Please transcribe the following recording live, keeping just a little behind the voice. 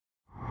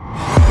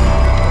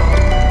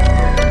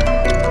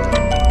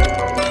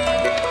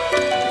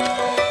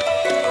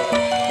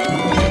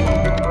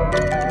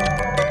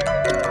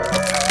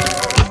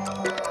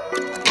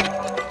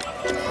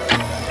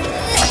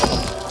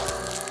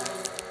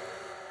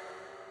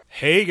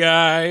Hey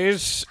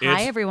guys.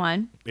 Hi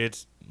everyone.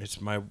 It's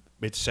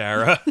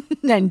Sarah.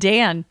 And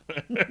Dan.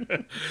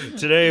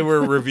 Today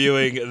we're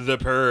reviewing The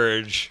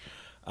Purge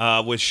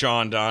with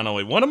Sean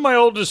Donnelly. One of my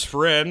oldest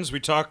friends. We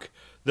talk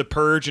The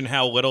Purge and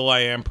how little I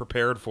am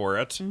prepared for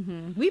it.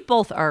 Mm-hmm. We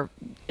both are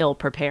ill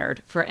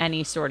prepared for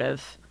any sort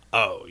of...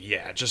 Oh,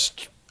 yeah,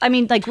 just... I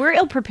mean, like, we're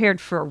ill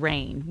prepared for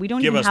rain. We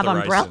don't even have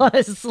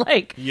umbrellas.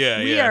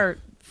 We are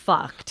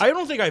fucked. I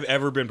don't think I've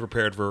ever been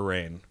prepared for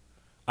rain.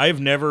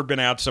 I've never been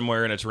out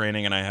somewhere and it's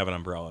raining and I have an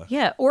umbrella.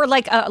 Yeah, or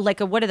like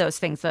a what are those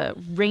things? A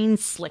rain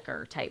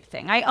slicker type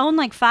thing. I own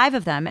like 5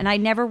 of them and I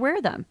never wear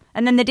them.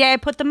 And then the day I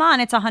put them on,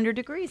 it's 100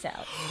 degrees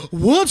out.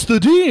 What's the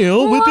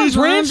deal with these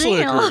rain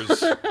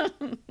slickers?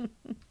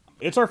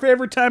 It's our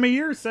favorite time of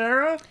year,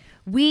 Sarah.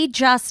 We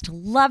just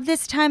love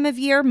this time of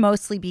year,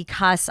 mostly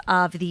because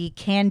of the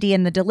candy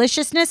and the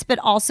deliciousness, but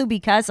also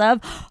because of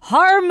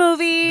horror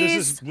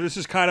movies. This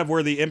is kind of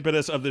where the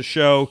impetus of the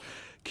show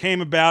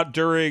came about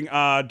during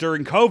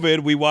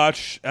COVID. We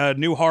watch a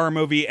new horror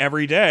movie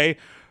every day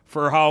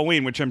for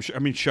Halloween, which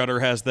Shudder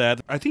has that.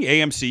 I think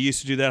AMC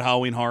used to do that,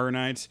 Halloween Horror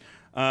Nights.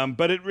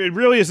 But it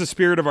really is the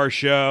spirit of our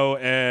show,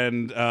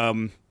 and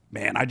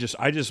man, I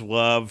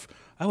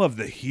love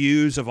the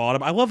hues of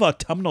autumn. I love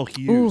autumnal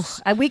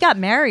hues. Ooh, we got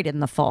married in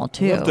the fall,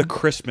 too. I love the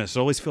Christmas. It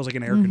always feels like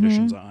an air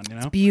conditioning's on, you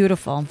know? It's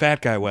beautiful.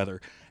 Fat guy weather.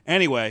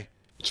 Anyway,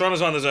 Sean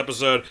is on this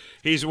episode.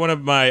 He's one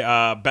of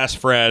my best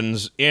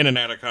friends in and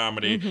out of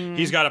comedy. Mm-hmm.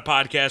 He's got a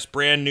podcast,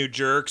 Brand New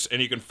Jerks,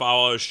 and you can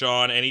follow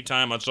Sean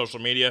anytime on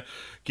social media.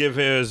 Give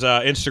his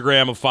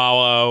Instagram a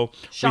follow.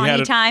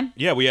 Shawnee Time.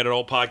 Yeah, we had an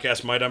old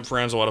podcast, My Dumb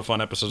Friends, a lot of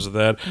fun episodes of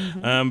that.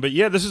 Mm-hmm. But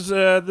yeah, this is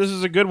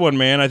a good one,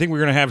 man. I think we're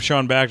gonna have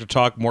Sean back to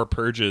talk more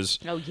Purges.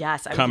 Oh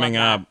yes, I coming would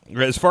love up.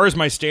 As far as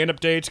my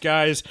stand-up dates,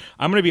 guys,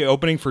 I'm gonna be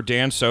opening for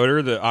Dan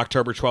Soder the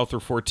October 12th through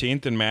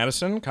 14th in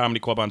Madison Comedy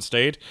Club on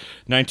State,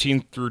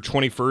 19th through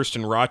 21st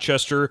in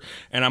Rochester,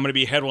 and I'm gonna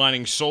be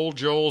headlining Soul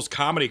Joel's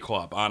Comedy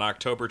Club on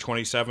October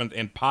 27th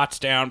in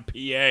Pottstown,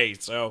 PA.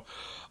 So.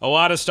 A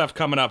lot of stuff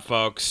coming up,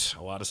 folks.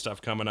 A lot of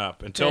stuff coming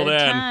up. Until Good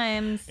then,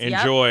 times.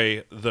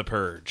 Enjoy The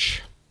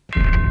Purge.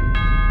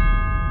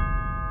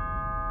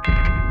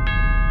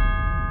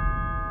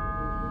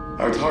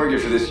 Our target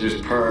for this year's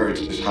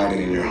Purge is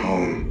hiding in your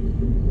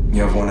home.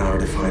 You have 1 hour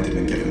to find him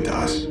and give him to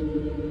us,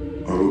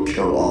 or we'll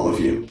kill all of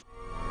you.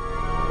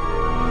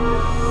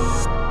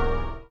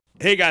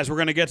 Hey guys, we're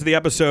going to get to the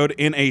episode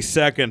in a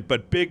second,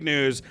 but big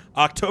news,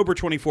 October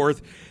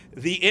 24th,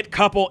 The It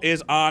Couple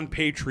is on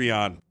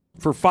Patreon.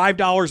 For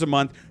 $5 a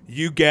month,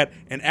 you get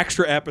an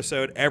extra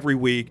episode every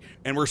week,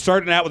 and we're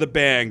starting out with a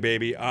bang,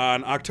 baby.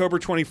 On October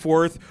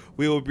 24th,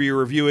 we will be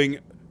reviewing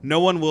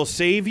No One Will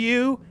Save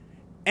You,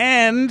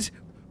 and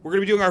we're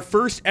going to be doing our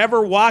first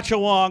ever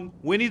watch-along,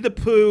 Winnie the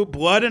Pooh,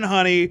 Blood and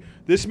Honey.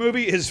 This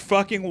movie is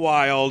fucking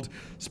wild.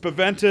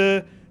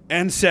 Spaventa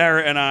and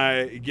Sarah and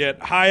I get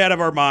high out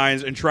of our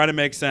minds and try to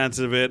make sense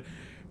of it.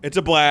 It's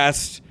a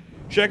blast.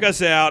 Check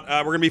us out.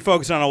 We're going to be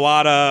focused on a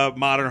lot of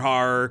modern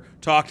horror.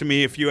 Talk to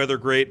me, a few other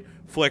great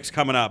flicks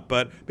coming up.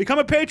 But become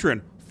a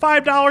patron.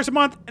 $5 a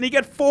month, and you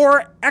get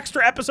 4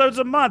 extra episodes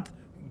a month.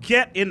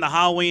 Get in the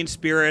Halloween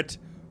spirit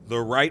the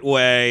right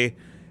way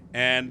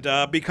and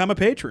become a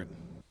patron.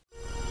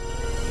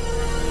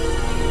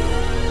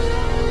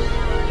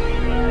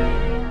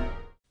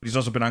 He's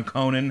also been on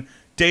Conan,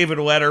 David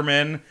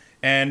Letterman,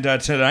 and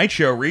Tonight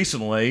Show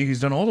recently.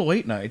 He's done all the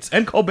late nights.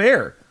 And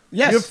Colbert.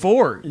 Yes. You have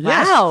 4.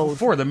 Yes. Wow.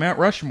 4, the Mount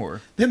Rushmore.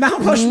 The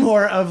Mount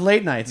Rushmore of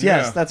late nights.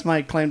 Yes, Yeah. that's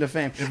my claim to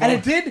fame. And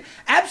it did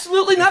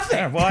absolutely nothing.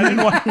 Yeah, well, I didn't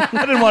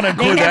want to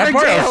include that never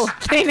part.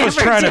 do. I was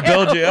trying to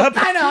build you up.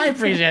 I know, I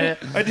appreciate it.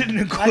 I didn't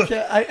include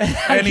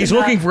And he's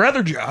looking for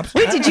other jobs.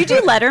 Wait, did you do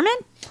Letterman?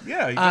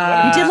 Yeah, he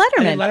did You did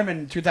Letterman. Letterman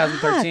in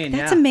 2013,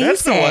 That's yeah. amazing.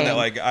 That's the one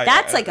that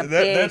That's like a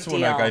big that's deal.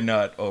 one like I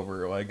nut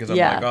over because I'm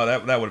Yeah. like, oh,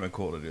 that would have been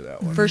cool to do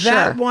that one. For sure.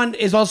 That one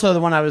is also the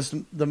one I was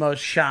the most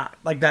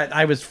shocked. Like that,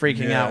 I was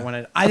freaking Yeah. out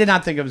when I did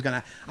not think it was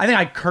gonna. I think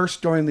I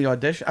cursed during the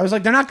audition. I was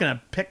like, they're not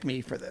gonna pick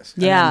me for this.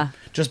 And Yeah. then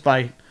just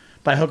by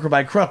hook or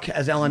by crook,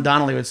 as Ellen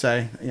Donnelly would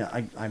say. Yeah,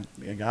 I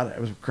got it.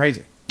 It was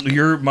crazy.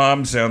 Your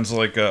mom sounds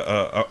like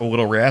a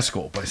little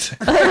rascal by saying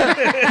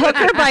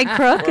Hooker by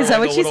crook? Is that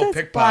what she a little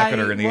says?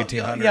 pickpocketer in the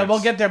 1800s. Yeah, we'll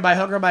get there by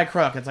hook or by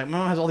crook. It's like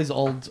Mom has all these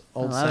old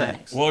love it.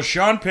 sayings. Well,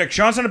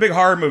 Sean's not a big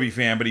horror movie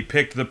fan, but he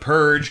picked The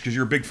Purge because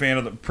you're a big fan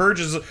of the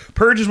Purge.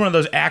 Purge is one of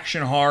those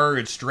action horror.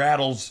 It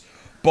straddles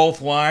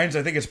both lines.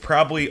 I think it's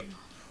probably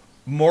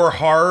more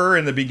horror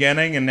in the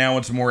beginning, and now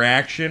it's more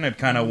action. It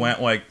kind of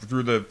went like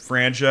through the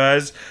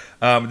franchise.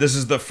 This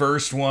is the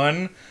first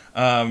one.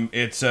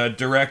 It's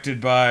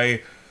directed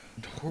by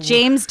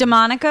James who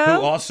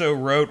DeMonico? also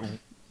wrote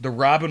the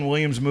Robin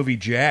Williams movie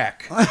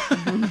Jack,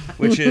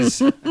 which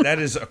is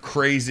a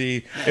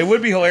crazy. It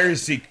would be hilarious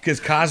to see because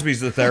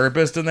Cosby's the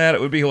therapist in that. It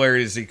would be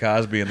hilarious to see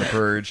Cosby in The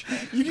Purge.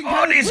 You can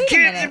all these Wait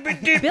a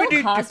kids. minute.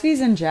 Bill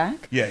Cosby's in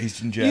Jack? Yeah,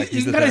 he's in Jack. You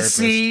He's the gotta therapist.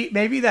 see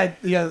maybe that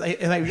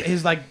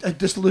his like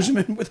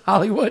disillusionment with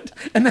Hollywood,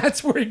 and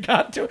that's where he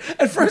got to.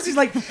 At first, he's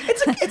like,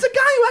 it's a guy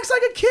who acts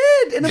like a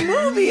kid in a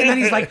movie, and then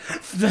he's like,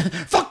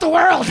 fuck the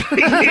world.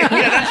 Yeah,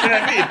 that's what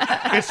I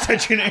mean. It's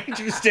such an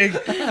interesting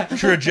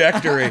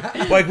trajectory.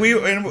 Like we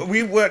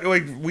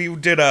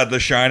did The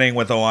Shining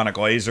with Alana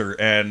Glazer,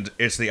 and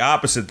it's the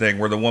opposite thing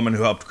where the woman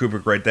who helped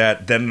Kubrick write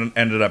that then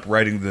ended up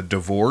writing The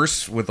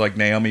Divorce with like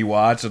Naomi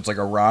Watts. It's like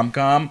a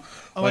rom-com.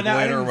 Oh, like I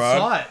later haven't on.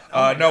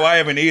 saw it. No, I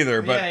haven't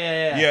either. But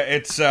Yeah.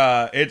 it's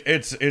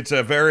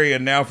a very,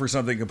 and now for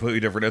something completely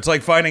different. It's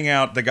like finding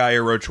out the guy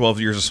who wrote 12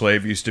 Years a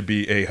Slave used to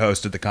be a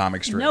host at the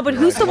comic strip. No, but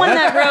who's the one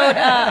that wrote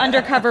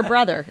Undercover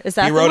Brother? Is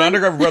that He the wrote one?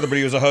 Undercover Brother, but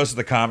he was a host of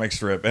the comic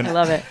strip. And I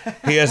love it.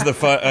 He has the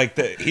fun, like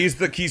he's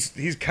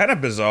kind of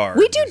bizarre.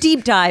 We do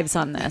deep dives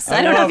on this.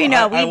 I don't know if you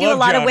know. We do a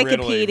lot of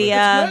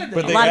Wikipedia, a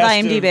lot of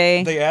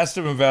IMDb. They asked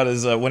him about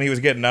his when he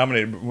was getting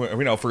nominated,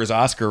 for his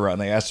Oscar run.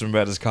 They asked him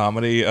about his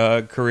comedy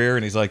career,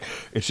 and he's like,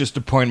 "It's just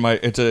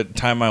it's a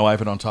time in my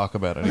life I don't talk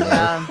about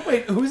anymore."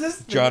 Wait, who's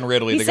this? John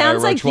Ridley, He the guy who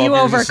sounds wrote like 12 you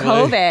Years over a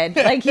Slave. COVID.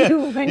 Like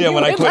you,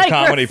 when I quit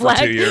comedy for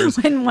 2 years.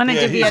 When wanted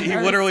to be a he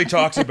nurse. literally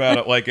talks about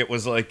it like it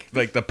was like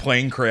the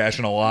plane crash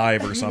in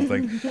Alive or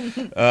something.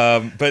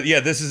 But yeah,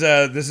 this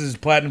is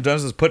Platinum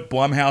Duns. This put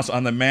Blumhouse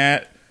on the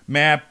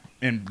map,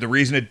 and the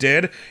reason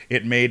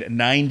it made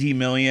 $90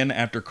 million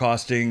after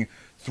costing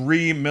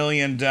 $3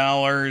 million.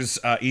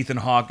 Ethan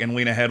Hawke and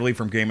Lena Headey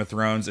from Game of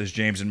Thrones as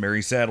James and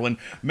Mary Sadlin.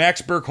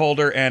 Max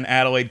Burkholder and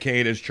Adelaide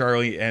Cade as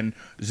Charlie and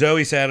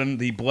Zoe Sadlin.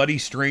 The Bloody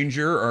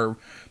Stranger, our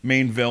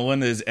main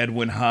villain, is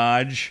Edwin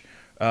Hodge.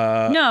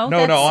 No,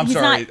 I'm he's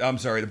sorry. not- I'm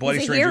sorry. The Bloody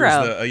he's a Stranger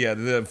hero.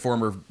 is the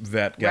former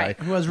vet guy. Right.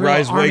 Who has real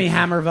Army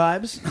Hammer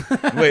vibes?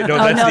 Wait, no, Oh,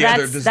 that's no, the that's-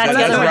 other. This, that's that's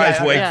the other Rise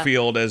guy. Yeah.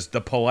 Wakefield as the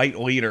polite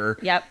leader.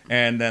 Yep.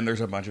 And then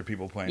there's a bunch of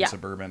people playing Yep.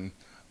 Suburban.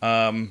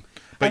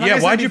 But like I yeah,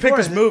 said why'd you pick before,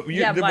 this movie?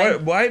 Yeah,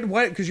 Why?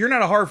 Because you're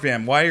not a horror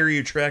fan. Why are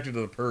you attracted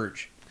to The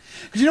Purge?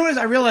 Because you know what it is?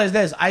 I realized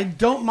this. I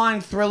don't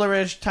mind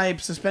thriller-ish type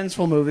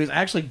suspenseful movies. I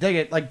actually dig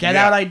it. Like Get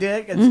Yeah. Out, I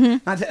dig.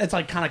 It's it's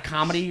like kind of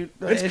comedy.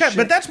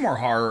 But that's more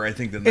horror, I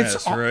think, than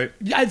this, right?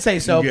 Yeah, I'd say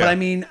so. Yeah. But I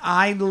mean,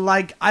 I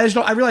realize I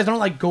don't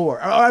like gore.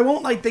 Or I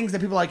won't like things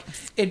that people like.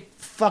 It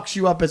fucks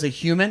you up as a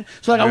human.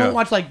 So like I Yeah. won't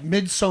watch like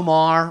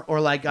Midsommar or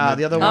like the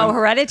other one. Oh,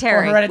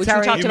 Hereditary. Or Hereditary. Which we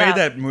talked You about. made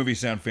that movie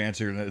sound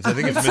fancier than it is. I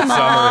think it's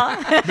Midsommar.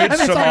 It's like a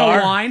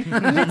Midsommar. wine.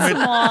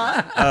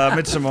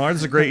 Midsommar. This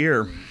is a great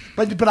year.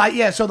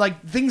 But so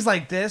like things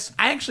like this,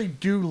 I actually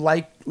do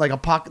like not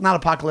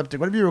apocalyptic,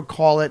 whatever you would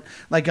call it,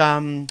 like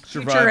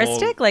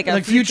Futuristic, like a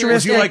Like Do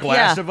futuristic. you like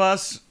Last yeah. of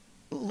Us?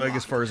 Like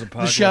as far as the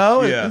apocalypse?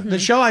 show. Yeah. The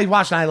show I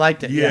watched and I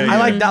liked it. Yeah, I yeah.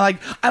 like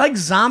that. I like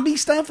zombie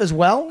stuff as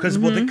well.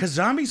 Because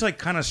zombies like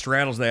kind of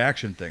straddles the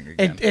action thing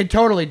again. It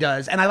totally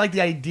does, and I like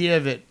the idea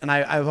of it, and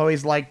I've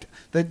always liked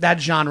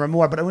that genre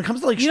more. But when it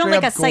comes to like You don't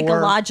straight like a up gore,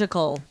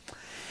 psychological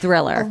a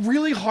thriller.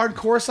 really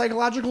hardcore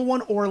psychological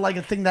one, or like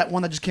that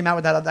one that just came out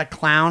with that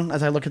clown.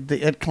 As I look at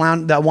the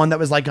clown, that one that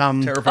was like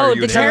Terrifier. Oh, you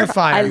the would hate. Terrifier.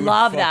 I You would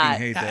love fucking that.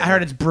 hate I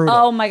heard it's brutal.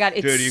 Oh my god,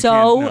 it's Dude, you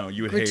so can't- no,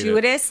 you would hate it.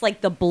 gratuitous.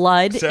 Like the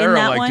blood Sarah in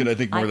that liked one. it, I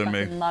think, more than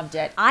me. fucking loved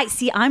it.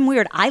 I'm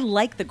weird. I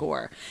like the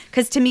gore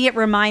because to me it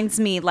reminds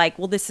me like,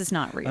 well, this is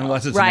not real.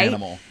 Unless it's right? an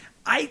animal.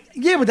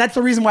 But that's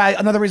the reason why.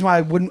 Another reason why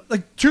I wouldn't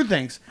like two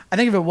things. I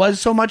think if it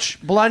was so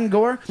much blood and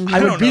gore, I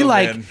don't would be know,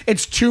 like, man.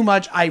 it's too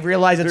much. I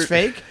realize it's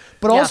fake,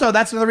 but Yeah. also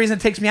that's another reason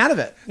it takes me out of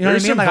it. You know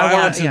There's what I mean? some Like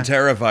violence I in want,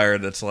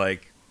 Terrifier that's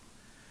like,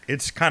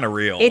 it's kind of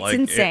real. It's like,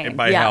 insane,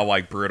 by yeah. how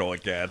like brutal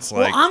it gets.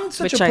 Well, Like, I'm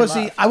such Which a I pussy.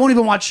 love. I won't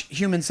even watch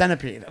Human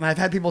Centipede, and I've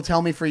had people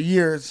tell me for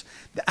years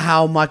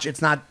how much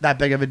it's not that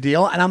big of a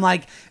deal, and I'm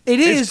like, it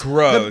is. It's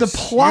gross. The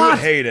plot. You would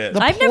hate it.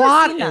 The I've never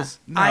plot seen that. is.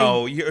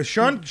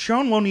 no,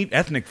 Sean won't eat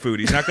ethnic food.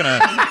 He's not gonna.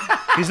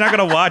 He's not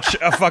gonna watch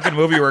a fucking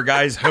movie where a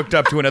guy's hooked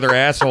up to another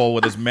asshole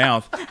with his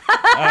mouth.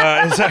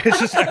 It's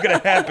just not gonna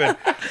happen.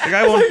 The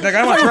guy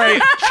won't try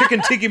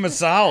chicken tikka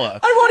masala.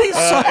 I won't eat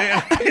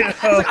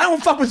sauce. Like, I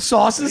don't fuck with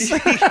sauces.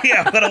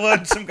 Yeah, let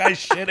alone some guy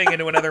shitting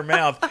into another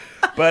mouth.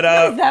 But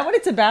Is that what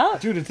it's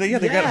about? dude, they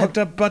got hooked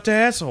up butt to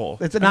asshole.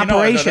 It's an No,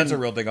 operation. that's a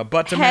real thing. A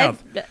butt to Head-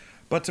 mouth.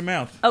 Butt to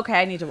mouth. Okay,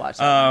 I need to watch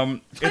that. I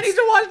need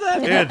to watch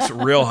that. It's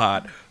real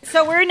hot.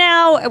 So we're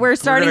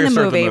starting gonna the start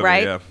the movie, movie,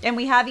 right? yeah. And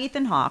we have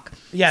Ethan Hawke.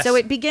 Yes. So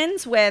it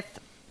begins with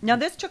now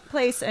this took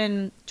place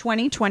in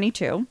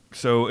 2022.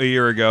 So a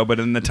year ago, but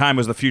in the time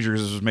was the future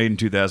because this was made in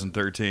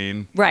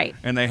 2013. Right.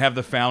 And they have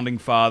the founding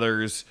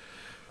fathers.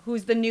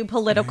 Who's the new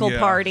political Yeah,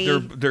 party?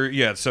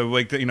 They're so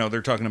like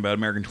they're talking about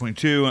American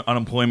 22,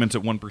 unemployment's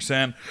at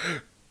 1%.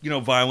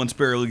 Violence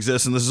barely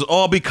exists, and this is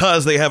all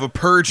because they have a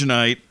purge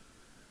night.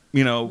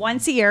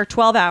 Once a year,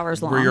 12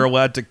 hours long. Where you're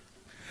allowed to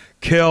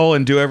kill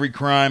and do every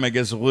crime, I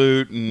guess,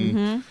 loot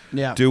and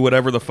Yeah. do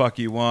whatever the fuck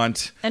you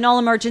want. And all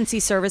emergency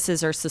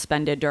services are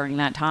suspended during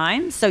that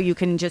time, so you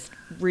can just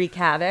wreak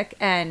havoc,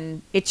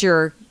 and it's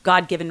your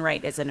God-given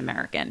right as an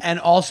American. And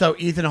also,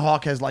 Ethan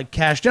Hawke has like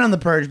cashed in on the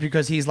purge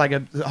because he's like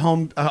a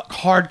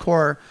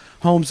hardcore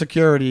home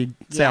security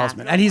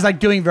salesman, and he's like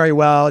doing very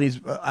well, and he's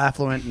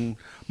affluent and.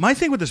 My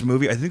thing with this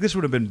movie, I think this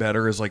would have been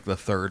better as like the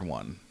third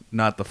one,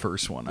 not the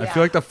first one. I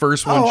feel like the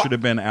first one should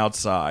have been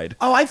outside.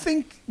 Oh, I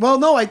think. Well,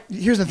 no.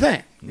 Here's the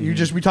thing.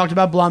 We talked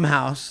about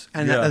Blumhouse,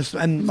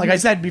 and like I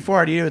said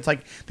before to you, it's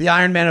like the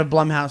Iron Man of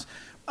Blumhouse.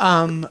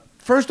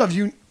 First off,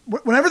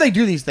 whenever they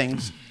do these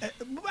things,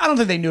 I don't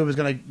think they knew it was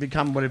going to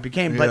become what it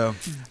became, but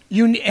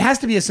it has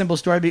to be a simple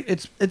story.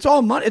 It's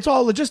all money. It's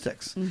all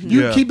logistics.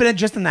 You keep it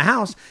just in the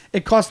house.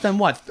 It costs them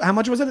what? How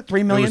much was it?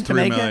 $3 million to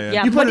make it.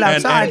 Yeah. You put it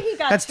outside.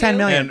 That's $10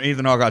 million. And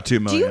Ethan Hawke got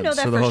 $2 million. Do you know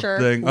that so the for whole sure?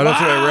 thing. Oh, that's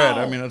what I read.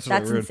 I mean, that's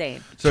That's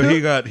insane. So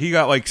he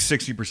got like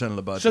 60% of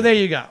the budget. So there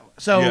you go.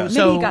 So Maybe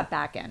he got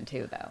back end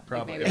too, though.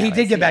 Probably. Like, he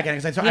did get back in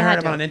because I heard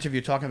him to. on an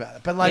interview talking about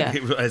it. But like,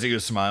 as he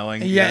was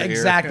smiling. yeah,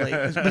 exactly.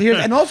 But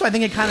and also I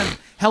think it kind of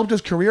helped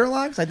his career a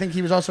lot because I think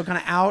he was also kind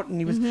of out and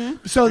he was.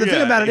 So the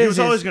thing about it he is, was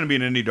always going to be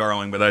an indie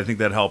darling, but I think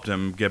that helped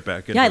him get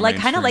back into Yeah, I the like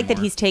kind of like that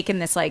mainstream he's taken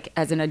this like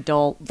as an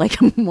adult,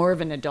 like more of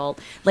an adult,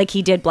 like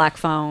he did Black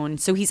Phone.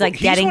 So he's like more.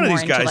 getting He's one more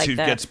of these into guys like who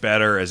the. gets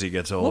better as he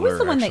gets older. What was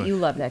the one that actually. you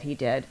love that he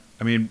did?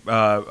 I mean,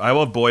 I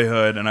love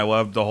Boyhood, and I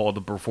love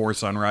the Before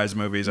Sunrise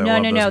movies. I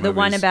love those The movies.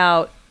 one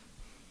about.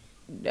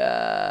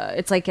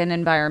 It's like an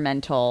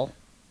environmental.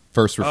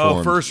 First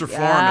Reformed. Oh, First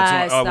Reformed.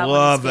 Yes, I that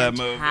love one's that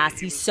movie.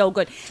 fantastic. He's so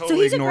good. So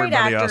Totally he's a ignored great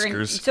by the actor. And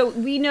Oscars. so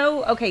we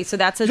know. Okay, so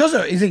that's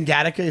a. he's in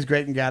Gattaca. He's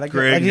great in Gattaca.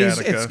 Great in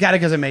Gattaca.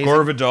 Gattaca's amazing.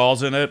 Gore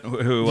Vidal's in it,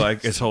 who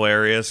like is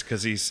hilarious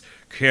because he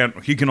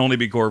can only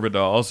be Gore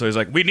Vidal, so he's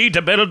like, we need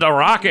to build a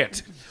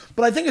rocket.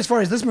 But I think as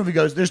far as this movie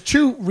goes, there's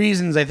two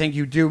reasons I think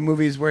you do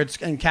movies where it's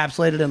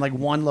encapsulated in like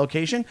one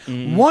location.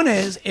 One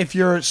is if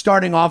you're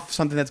starting off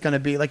something that's going to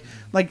be like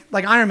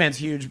Iron Man's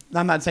huge.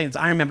 I'm not saying it's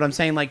Iron Man, but I'm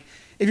saying like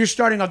if you're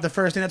starting off the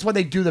first thing, that's why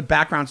they do the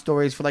background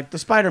stories for like the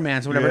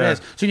Spider-Mans or whatever it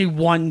is. So you need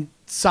one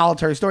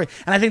solitary story.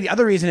 And I think the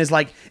other reason is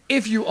like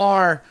if you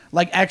are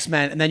like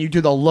X-Men and then you do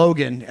the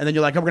Logan and then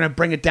you're like, oh, we're going to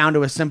bring it down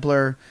to a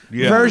simpler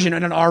version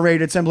and an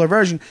R-rated simpler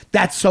version.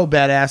 That's so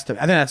badass to me.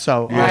 I think that's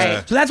so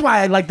awesome. So that's why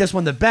I like this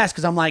one the best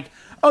because I'm like,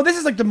 oh, this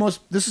is like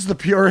this is the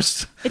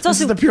purest. It's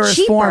also the purest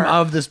cheaper. form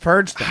of this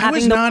Purge thing.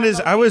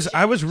 I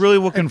was really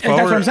looking forward.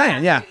 That's what I'm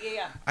saying. Yeah.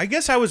 I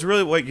guess I was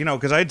really like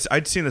because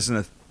I'd seen this in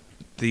the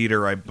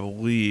theater, I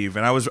believe,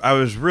 and I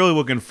was really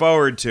looking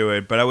forward to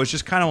it, but I was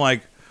just kind of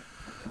like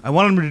I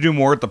wanted them to do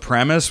more at the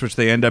premise, which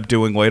they end up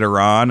doing later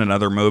on in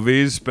other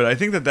movies. But I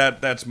think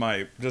that's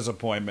my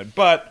disappointment.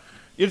 But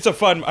it's a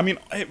fun. I mean,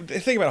 the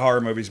thing about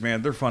horror movies,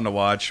 man, they're fun to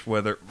watch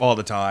whether all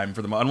the time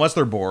unless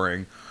they're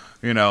boring.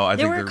 You know, I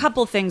think there were a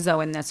couple things though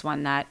in this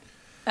one that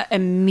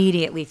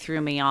immediately threw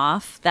me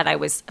off. That I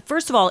was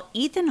first of all,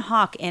 Ethan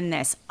Hawke in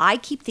this. I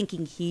keep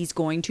thinking he's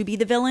going to be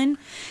the villain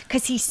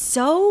because he's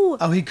so.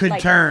 Oh, he could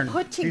like, turn.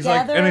 Put together. He's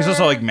like, and he's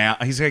also like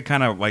he's like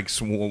kind of like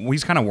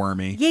he's kind of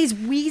wormy. Yeah, he's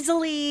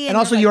weaselly. And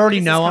also, you're you like, already where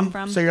does know this him, come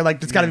from? so you're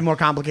like, it's got to be more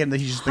complicated than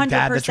he's just the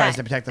dad that tries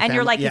to protect the family. And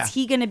you're like, yeah. is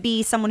he going to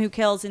be someone who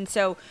kills? And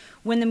so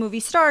when the movie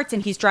starts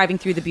and he's driving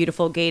through the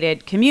beautiful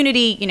gated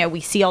community, you know,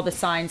 we see all the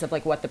signs of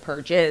like what the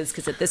Purge is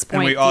because at this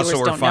point, And we also viewers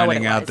were don't know what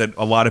finding it out was. that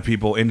a lot of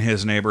people in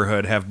his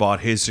neighborhood have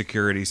bought his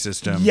security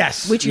system.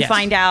 Yes. Which you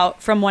find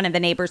out from one of the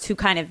neighbors who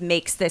kind of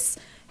makes this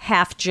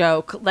half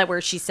joke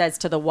where she says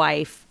to the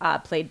wife,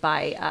 played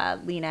by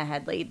Lena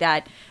Headey,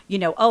 that, you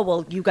know, oh,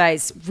 well, you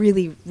guys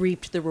really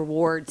reaped the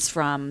rewards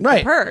from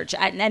the Purge.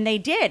 And they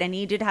did. And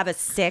he did have a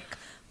sick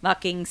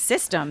fucking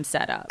system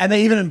set up. And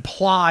they even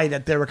imply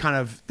that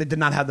they did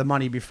not have the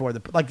money before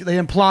they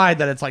implied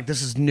that it's like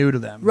this is new to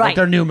them. Right. Like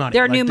they're new money.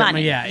 They're like, new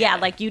money. Yeah.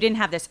 Like you didn't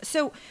have this.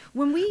 So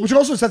when Which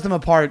also sets them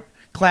apart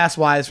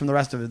class-wise from the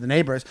rest of the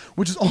neighbors,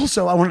 which is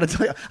also, I wanted to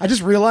tell you, I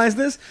just realized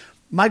this.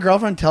 My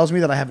girlfriend tells me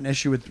that I have an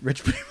issue with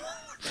rich people.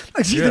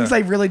 Like she thinks I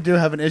really do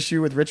have an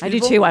issue with rich people. I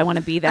do too. I want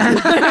to be them.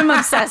 I'm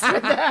obsessed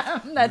with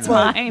them. That's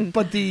fine.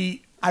 But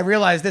I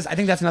realized this. I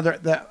think that's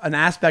an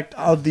aspect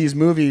of these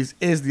movies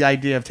is the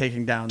idea of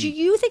taking down. Do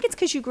you think it's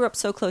because you grew up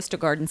so close to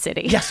Garden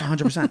City? Yes,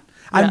 100%.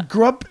 I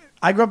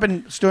grew up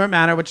in Stuart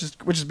Manor, which is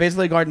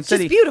basically Garden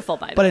City. It's beautiful,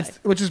 by the way.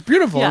 Which is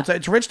beautiful. Yeah.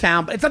 It's a rich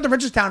town, but it's not the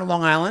richest town in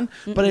Long Island.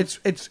 Mm-mm. But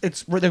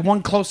it's we're the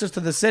one closest to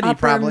the city,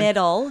 upper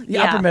middle.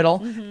 Yeah, upper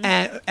middle,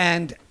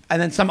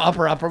 and then some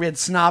upper. We had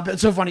Snob.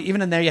 It's so funny.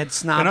 Even in there, you had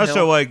Snob. And also,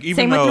 Hill. like, even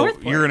Same with though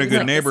Northport. you're in a It's good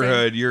like the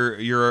neighborhood,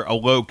 you're a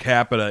low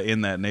capita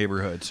in that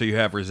neighborhood, so you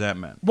have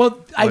resentment.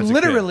 Well, I as a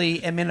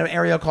literally am in an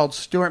area called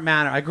Stuart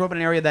Manor. I grew up in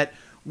an area that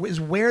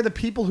is where the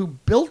people who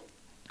built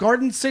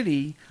Garden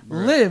City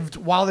lived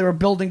while they were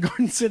building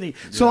Garden City.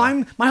 So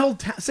my whole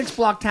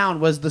 6-block town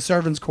was the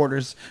servants'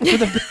 quarters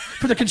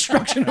for the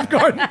construction of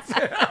Garden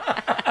City.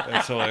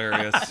 That's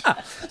hilarious.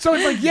 So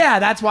it's like, yeah,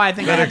 that's why I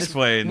think That I had this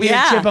explains. weird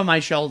Yeah. chip on my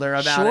shoulder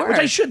about it, which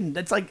I shouldn't.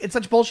 It's like it's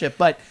such bullshit,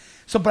 but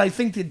I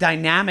think the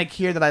dynamic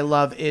here that I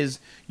love is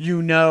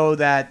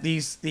that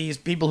these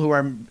people who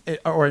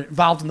are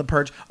involved in the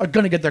Purge are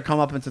going to get their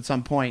comeuppance at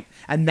some point,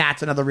 and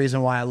that's another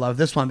reason why I love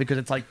this one because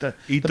it's like the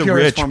Eat the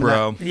purest rich, form of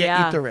bro. that.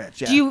 Yeah, eat the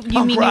rich. Yeah. Do you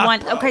Punk mean rock, you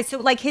want? bro. Okay, so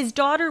like his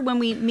daughter, when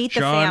we meet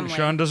the family,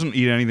 Sean doesn't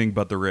eat anything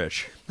but the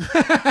rich.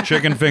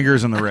 Chicken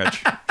fingers and the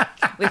rich.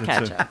 with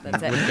ketchup.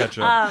 That's it. With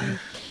ketchup.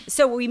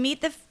 So we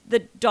meet the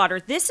daughter.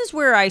 This is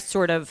where I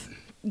sort of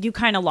you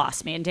kind of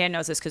lost me, and Dan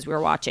knows this because we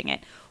were watching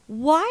it.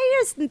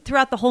 Why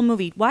throughout the whole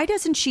movie, why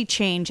doesn't she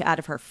change out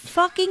of her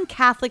fucking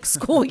Catholic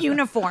school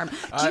uniform?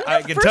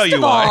 I can tell you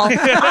why.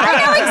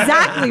 I know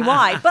exactly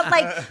why. But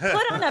like,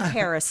 put on a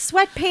pair of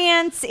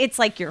sweatpants. It's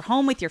like you're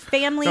home with your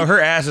family. No,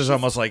 her ass is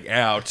almost like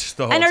out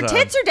the whole and her time.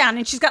 tits are down,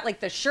 and she's got like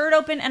the shirt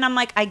open. And I'm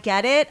like, I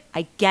get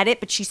it,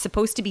 but she's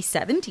supposed to be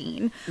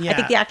 17. Yeah. I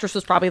think the actress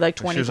was probably like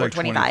 24, She was like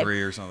 25.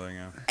 23 or something.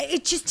 Yeah.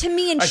 It just to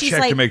me, and I she's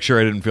checked like, to make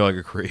sure I didn't feel like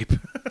a creep.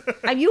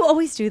 You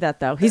always do that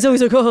though. He's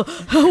always like, oh,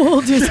 how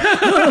old is?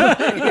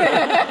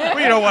 Well,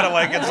 you don't want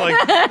to it's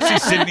like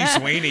she's Sydney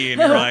Sweeney, and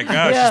you're like,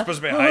 oh, she's supposed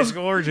to be a high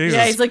schooler. Jesus.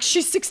 Yeah, he's like,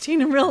 she's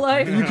 16 in real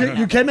life.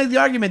 You can make the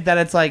argument that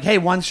it's like, hey,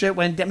 one shit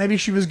went down. Maybe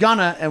she was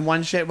gonna, and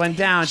one shit went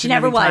down. She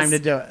never didn't have was. time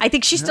to do it. I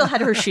think she still had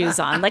her shoes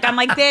on. Like, I'm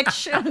like,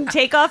 bitch,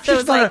 take off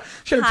those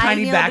She had a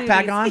tiny high-heel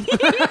backpack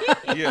booties.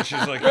 on. Yeah,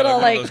 she's like Little,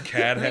 got those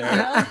cat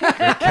hair,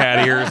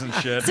 cat ears and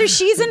shit. So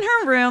she's in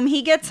her room.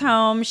 He gets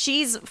home.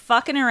 She's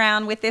fucking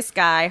around with this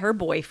guy, her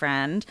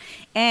boyfriend,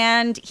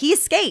 and he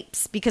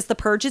escapes because the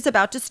purge is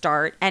about to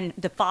start, and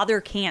the father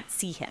can't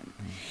see him.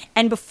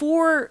 And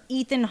before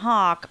Ethan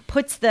Hawke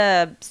puts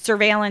the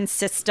surveillance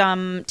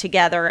system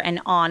together and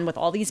on with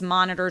all these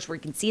monitors where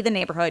you can see the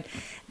neighborhood,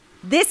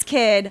 this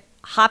kid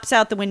hops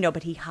out the window,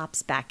 but he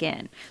hops back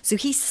in. So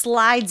he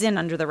slides in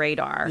under the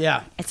radar.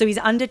 Yeah. And so he's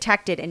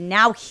undetected, and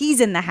now he's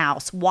in the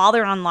house while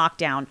they're on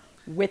lockdown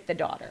with the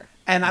daughter.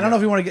 And I don't know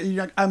if you want to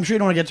get. I'm sure you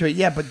don't want to get to it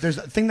yet, but there's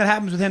a thing that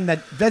happens with him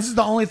that this is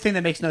the only thing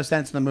that makes no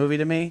sense in the movie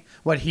to me.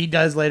 What he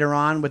does later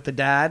on with the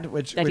dad,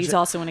 which He's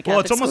also in a Catholic Well,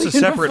 it's almost a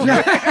school separate.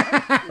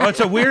 uniform. Well, it's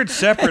a weird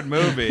separate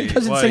movie.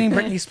 because it's singing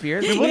Britney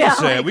Spears. We'll just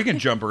say it. We can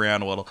jump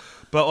around a little,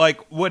 but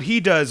what he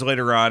does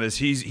later on is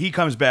he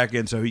comes back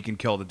in so he can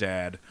kill the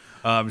dad.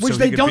 Which so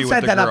they he can don't be with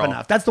set the that up girl.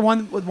 enough. That's the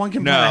one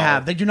complaint No. I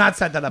have. They do not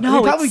set that up.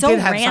 No, they probably it's so did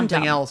have random.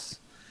 something else.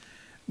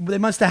 They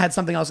must have had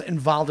something else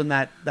involved in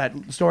that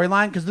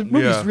storyline because the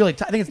movie's Yeah. really.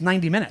 I think it's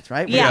 90 minutes,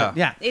 right?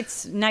 Yeah.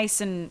 It's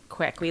nice and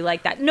quick. We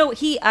like that. No,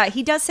 he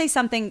does say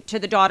something to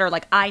the daughter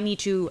like, I need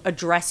to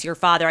address your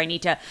father.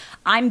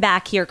 I'm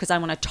back here because I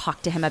want to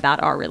talk to him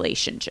about our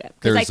relationship.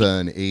 'Cause There's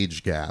an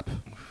age gap.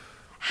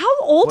 how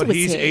old What, was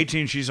he's he?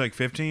 18, she's like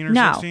 15 or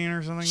No. 16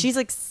 or something? She's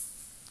like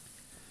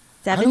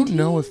 17. I don't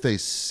know if they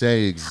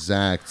say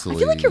exactly. I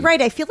feel like you're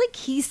right. I feel like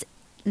he's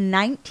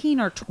 19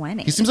 or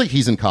 20. He seems like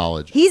he's in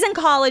college. He's in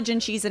college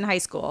and she's in high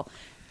school.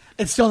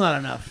 It's still not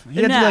enough. He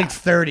had to No. be like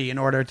 30 in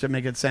order to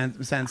make it sense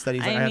that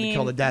he's like, I had to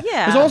kill the dad.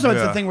 yeah. Because also it's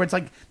Yeah. the thing where it's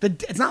like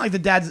it's not like the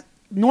dad's.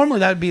 Normally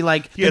that would be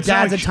like Yeah, the it's not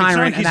dad's like- a it's not tyrant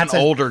like and he's that's an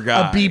older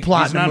guy. a B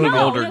plot He's in the not an movie.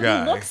 older no,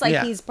 guy. He looks like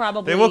Yeah. he's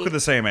probably. They look at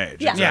the same age.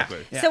 Yeah. Exactly.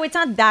 Yeah. So it's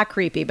not that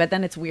creepy, but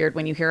then it's weird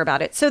when you hear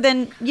about it. So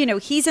then,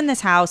 he's in this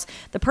house.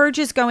 The purge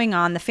is going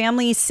on. The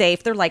family is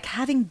safe. They're like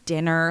having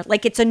dinner.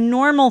 Like it's a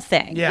normal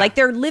thing. Yeah. Like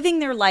they're living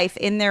their life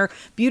in their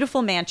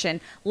beautiful mansion.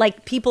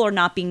 Like people are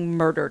not being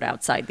murdered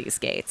outside these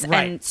gates.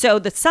 Right. And so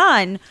the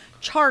son,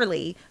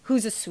 Charlie,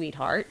 who's a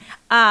sweetheart.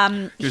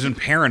 He was in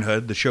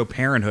Parenthood. The show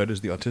Parenthood is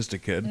the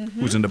autistic kid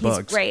who's into He's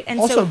bugs. great. And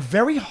Also so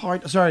very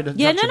hard. Sorry to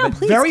Yeah, interrupt no, you, no, but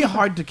please very keep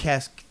hard to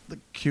cast the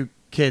cute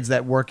kids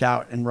that work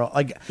out and roll.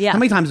 Like Yeah. how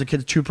many times are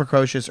kids too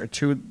precocious or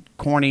too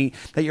corny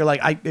that you're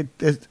like I don't.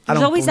 there's always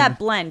believe that it.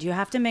 blend. You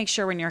have to make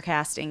sure when you're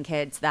casting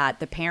kids that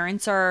the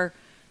parents are,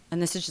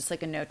 and this is just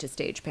like a note to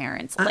stage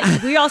parents.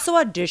 Like we also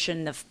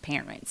audition the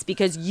parents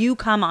because you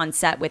come on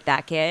set with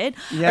that kid.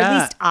 Or Yeah. at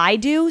least I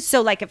do.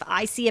 So like if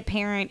I see a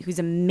parent who's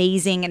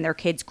amazing and their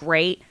kid's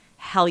great,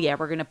 hell yeah,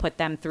 we're gonna put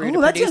them through to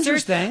that's producers.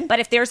 interesting. But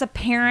if there's a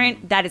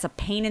parent that is a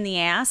pain in the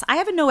ass, I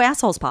have a no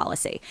assholes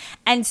policy.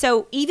 And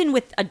so even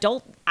with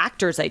adult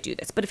actors, I do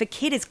this. But if a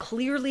kid is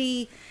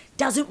clearly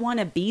doesn't want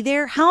to be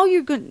there, how are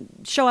you going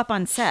to show up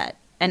on set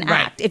and Right.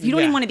 act if you don't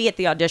Yeah. even want to be at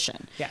the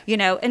audition?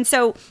 Yeah. And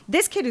so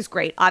this kid is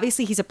great.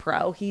 Obviously, he's a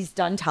pro. He's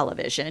done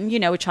television.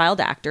 A child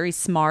actor. He's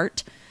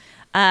smart.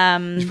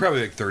 He's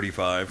probably like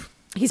 35.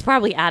 He's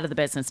probably out of the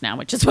business now,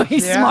 which is why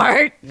he's Yeah.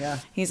 smart. Yeah.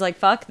 He's like,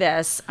 fuck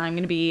this. I'm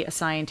going to be a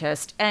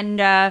scientist. And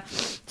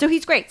so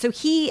he's great. So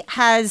he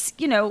has,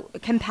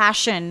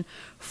 compassion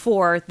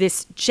for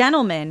this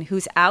gentleman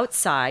who's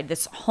outside,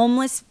 this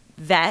homeless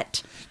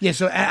vet. Yeah,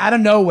 so out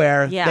of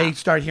nowhere, Yeah. they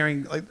start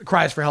hearing like,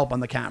 cries for help on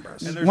the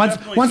cameras. And there's Once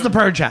definitely the some-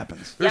 purge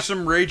happens. There's Yep.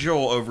 some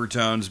racial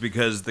overtones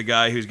because the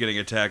guy who's getting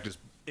attacked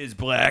is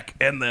black,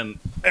 and then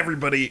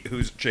everybody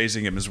who's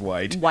chasing him is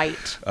white.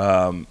 White.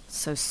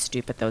 So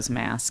stupid, those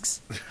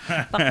masks.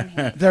 Fucking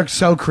hate. They're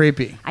so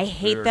creepy. I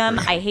hate them.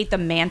 I hate the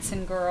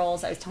Manson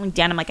girls. I was telling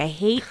Dan, I'm like, I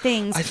hate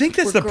things. I think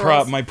that's where the girls-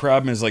 problem. My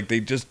problem is like they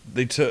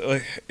took.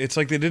 Like, it's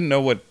like they didn't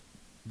know what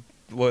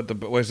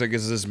what's like.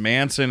 Is this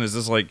Manson? Is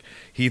this like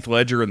Heath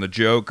Ledger and the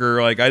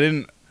Joker? Like I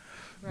didn't.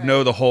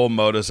 know the whole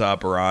modus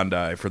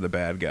operandi for the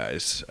bad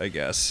guys, I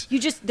guess.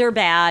 They're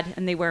bad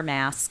and they wear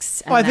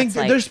masks. And Well, I think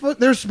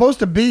they're supposed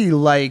to be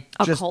like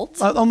a just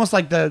cult? Almost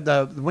like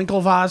the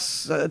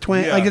Winklevoss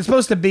twin. Yeah. Like it's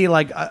supposed to be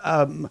like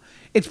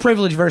it's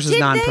privilege versus Did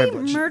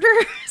non-privilege. they murder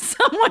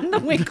someone? The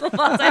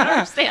Winklevoss. I don't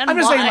understand. I'm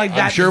just why. saying like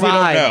that. I'm sure we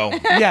vibe.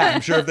 don't know. Yeah,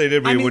 I'm sure if they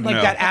did, we I mean, wouldn't like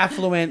know. that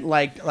affluent,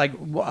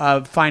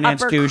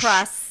 finance Upper douche.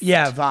 crust.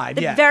 Yeah, vibe.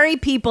 The yeah. very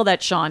people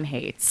that Sean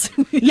hates.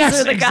 These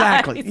Yes, are the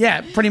exactly. guys.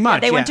 Yeah, pretty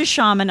much. They went to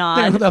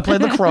Chaminade. They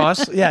played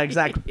lacrosse. Yeah,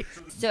 exactly.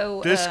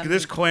 So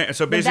This clan.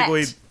 So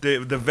basically,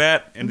 the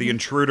vet and the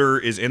intruder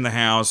is in the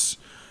house.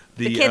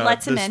 The kid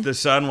lets him in. The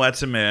son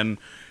lets him in,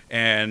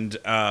 and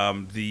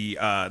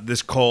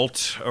this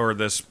cult or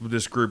this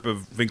group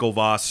of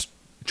Winklevoss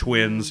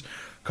twins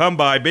come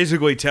by,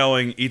 basically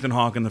telling Ethan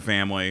Hawke and the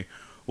family,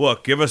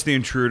 "Look, give us the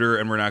intruder,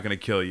 and we're not going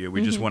to kill you.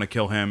 We just want to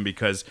kill him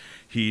because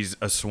he's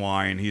a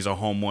swine. He's a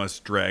homeless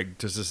drag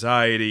to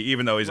society,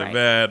 even though he's a Right.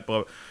 vet."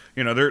 Blah,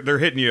 you know, they're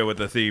hitting you with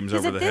the themes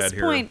over at the this head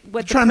here. point,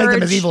 what the Trying to make them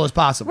Purge- as evil as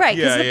possible. Right,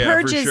 because Yeah, the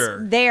Purge for is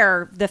sure.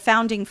 there. The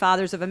founding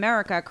fathers of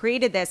America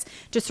created this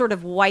to sort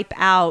of wipe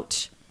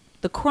out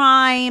the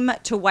crime,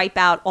 to wipe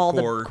out all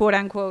Poor. the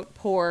quote-unquote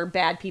poor,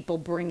 bad people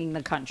bringing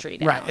the country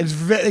down. Right.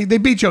 They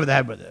beat you over the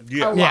head with it.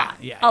 Yeah. A Yeah, lot.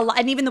 yeah. A lot.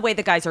 And even the way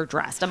the guys are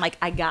dressed. I'm like,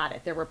 I got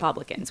it. They're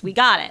Republicans. We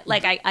got it.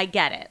 Like, I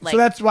get it. Like, So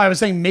that's why I was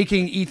saying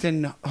making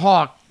Ethan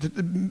Hawke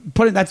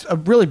that's a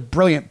really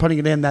brilliant putting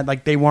it in that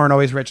like they weren't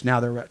always rich, now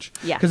they're rich.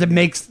 Yeah. Because it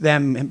makes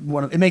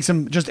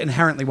them just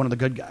inherently one of the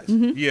good guys.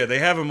 Yeah, they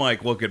have him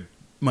like look at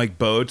like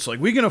boats. Like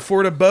we can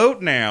afford a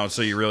boat now.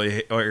 So you're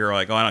like, oh,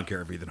 I don't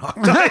care if Ethan Hawke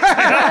dies.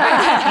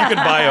 You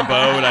can buy a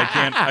boat.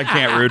 I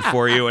can't root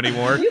for you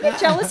anymore. you get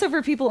jealous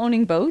over people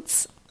owning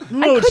boats?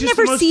 No, I it's could just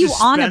never the most see you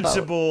on a boat.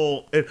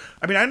 dispensable.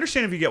 I mean, I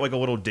understand if you get like a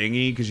little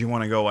dinghy because you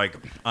want to go like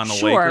on the lake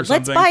Sure, or let's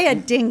something. buy a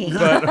dinghy.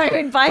 I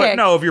would buy But it.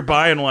 no, if you're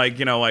buying like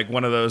like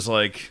one of those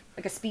like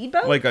Like a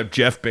speedboat? like a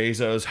Jeff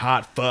Bezos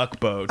hot fuck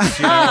boats,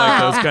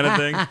 like those kind of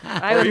things.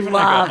 I or would even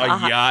love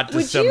like a yacht to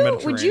would some you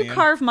Mediterranean. would you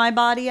carve my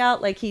body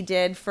out like he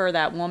did for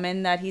that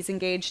woman that he's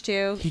engaged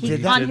to? He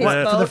did on that his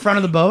What? boat. to the front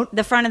of the boat.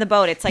 The front of the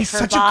boat. It's like He's her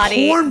such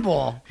body. a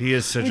cornball. He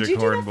is such Would a you do that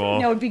for-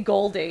 cornball. No, it'd be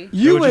Goldie.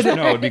 You would.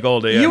 No, it'd be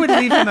Goldie. You would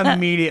leave him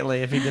immediately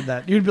if he did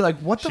that. You'd be like,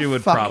 "What the She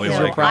would fuck probably is like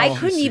your it. problem?" I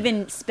couldn't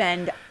even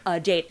spend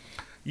a date.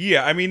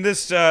 Yeah, I mean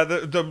this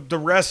the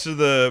rest of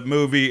the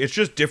movie, it's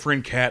just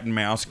different cat and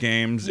mouse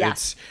games. Yeah.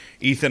 It's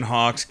Ethan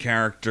Hawke's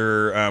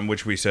character,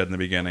 which we said in the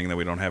beginning that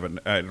we don't have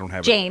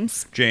it.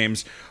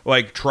 James,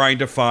 like trying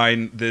to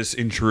find this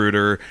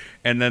intruder,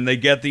 and then they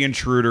get the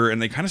intruder,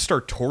 and they kind of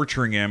start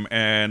torturing him,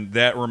 and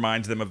that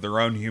reminds them of their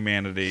own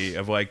humanity.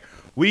 Of like,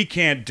 we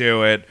can't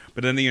do it,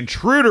 but then the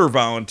intruder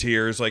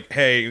volunteers, like,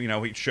 hey,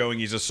 he's showing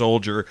he's a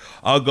soldier.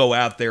 I'll go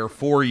out there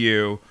for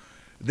you.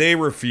 They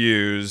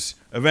refuse.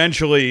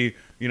 Eventually,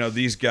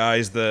 these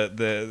guys,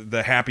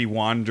 the happy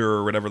wanderer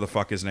or whatever the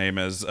fuck his name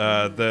is,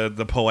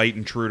 the polite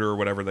intruder or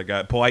whatever the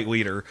guy, polite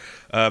leader,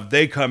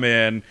 they come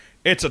in.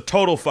 It's a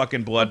total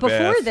fucking bloodbath.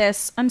 Before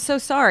this, I'm so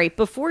sorry.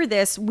 Before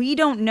this, we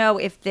don't know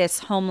if this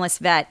homeless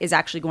vet is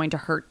actually going to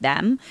hurt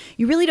them.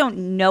 You really don't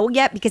know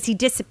yet because he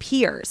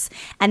disappears.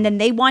 And then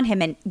they want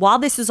him. And while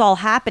this is all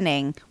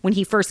happening, when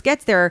he first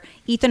gets there,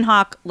 Ethan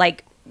Hawke,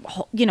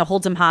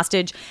 holds him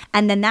hostage.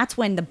 And then that's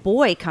when the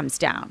boy comes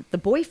down, the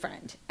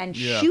boyfriend, and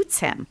shoots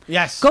him.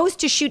 Yes. Goes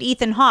to shoot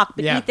Ethan Hawke,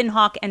 but Yeah. Ethan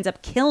Hawke ends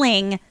up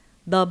killing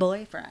the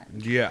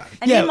boyfriend. Yeah.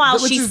 And Yeah, meanwhile,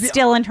 which she's is the-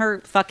 still in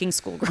her fucking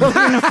schoolgirl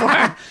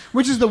uniform.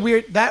 Which is the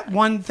weird. That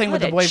one thing with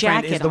Put the a boyfriend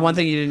jacket is the one on.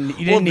 thing you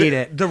didn't need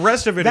it. The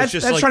rest of it That's is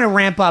just that's like trying to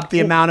ramp up the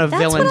amount of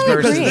That's villains what I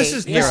versus.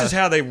 agree. this is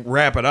how they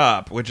wrap it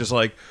up, which is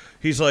like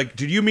he's like,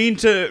 did you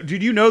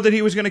know that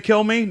he was going to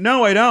kill me?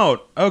 No, I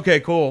don't. Okay,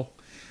 cool.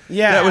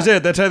 Yeah, That was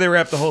it. That's how they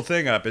wrap the whole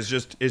thing up. It's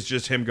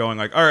just him going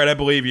like, all right, I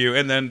believe you,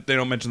 and then they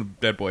don't mention the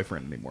dead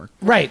boyfriend anymore.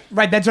 Right.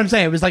 That's what I'm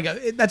saying. It was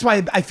like that's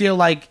why I feel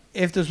like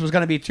if this was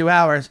going to be 2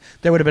 hours,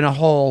 there would have been a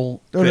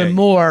whole. There would have been Thing.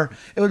 more.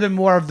 It would have been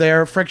more of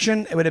their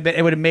friction. It would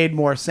have made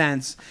more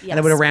sense, and Yes.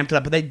 it would have ramped it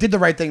up. But they did the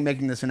right thing,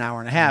 making this an hour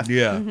and a half.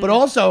 Yeah. But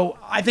also,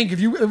 I think if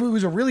it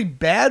was a really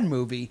bad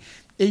movie.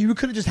 You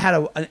could have just had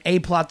an A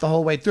plot the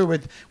whole way through,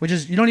 which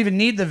is you don't even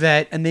need the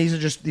vet, and these are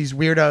just these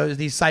weirdos,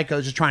 these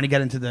psychos, just trying to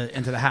get into the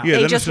house. Yeah,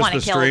 They then just it's want to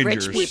the kill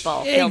rich strangers.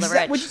 people. Kill the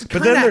rich. Which is But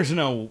kinda- then there's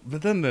no.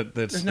 But then that's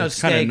There's no it's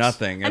kind of stakes.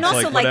 nothing. And It's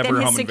also, like like, whatever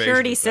then his home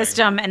security invasion thing.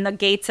 system and the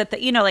gates at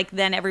the,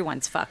 then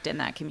everyone's fucked in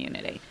that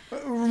community.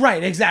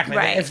 Right, exactly.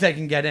 Right. If they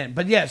can get in.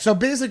 But yeah, so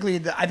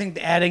basically, I think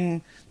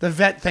adding the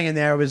vet thing in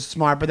there was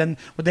smart. But then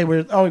what they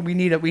were, we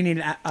need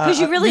Because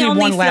you really we need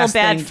only one feel last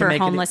bad thing to for make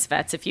it- homeless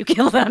vets if you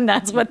kill them.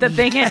 That's what the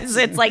thing is.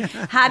 It's like,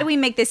 how do we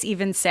make this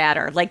even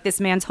sadder? Like, this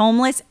man's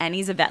homeless and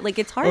he's a vet. Like,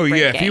 it's Oh heartbreaking.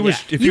 yeah, if he you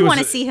was want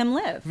to a- see him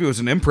live. If he was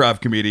an improv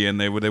comedian,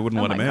 they wouldn't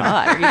Oh let my him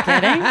God, are you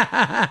kidding?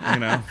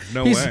 in.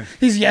 No He's, way.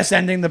 he's yes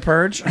ending the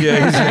purge.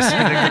 Yeah, he's just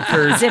sitting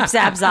for Zip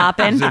zap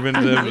zopping.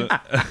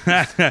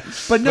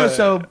 But no,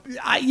 so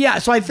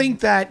I think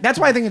that's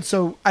why I think it's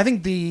so. I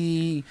think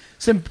the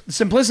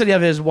simplicity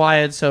of it is is why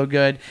it's so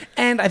good.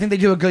 And I think they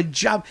do a good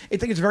job. I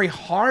think it's very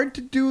hard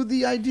to do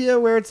the idea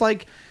where it's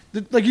like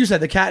you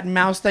said, the cat and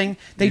mouse thing.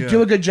 They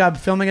do a good job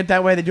filming it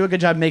that way. They do a good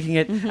job making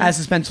it as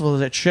suspenseful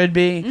as it should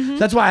be. So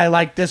that's why I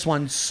like this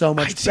one so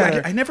much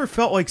better. I never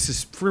felt like,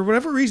 for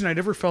whatever reason, I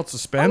never felt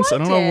suspense. Oh, I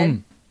don't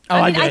know.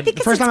 I think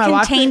it's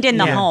contained in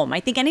the home. I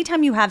think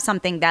anytime you have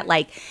something that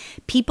like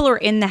people are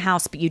in the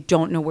house but you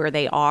don't know where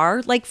they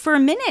are, like for a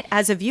minute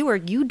as a viewer,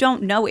 you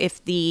don't know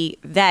if the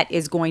vet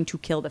is going to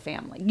kill the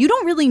family. You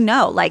don't really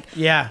know. Like,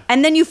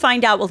 and then you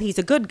find out, well, he's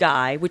a good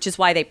guy, which is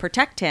why they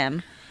protect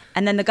him.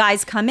 And then the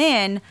guys come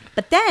in,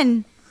 but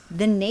then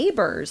the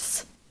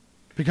neighbors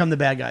become the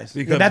bad guys.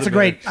 That's a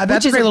great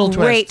little twist.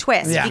 Great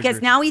twist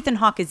because now Ethan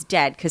Hawke is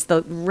dead because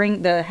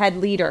the head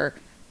leader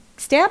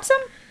stabs him.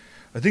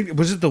 I think,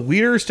 was it the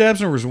leader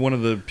stabs him or was one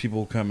of the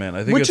people come in?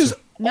 I think it's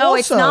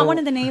not one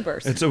of the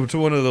neighbors. It's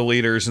one of the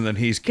leaders, and then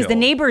he's killed. Because the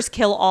neighbors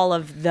kill all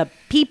of the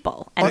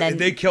people, and then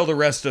they kill the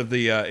rest of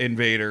the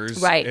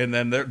invaders, right? And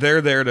then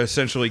they're there to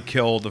essentially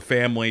kill the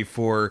family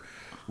for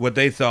what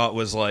they thought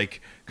was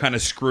like kind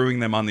of screwing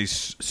them on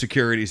these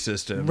security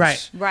systems,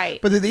 right.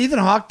 But the Ethan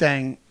Hawke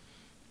thing,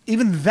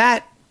 even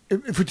that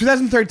for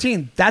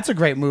 2013, that's a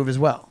great move as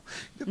well.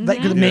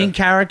 Like the main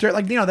character,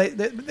 like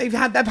they've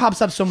had that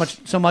pops up so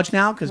much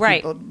now because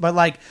but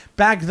like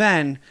back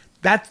then,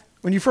 that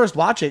when you first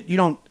watch it, you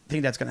don't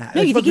think that's gonna happen.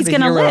 No, you think he's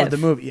gonna live. The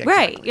movie. Yeah,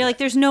 right? exactly, You're like,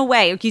 there's no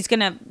way he's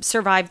gonna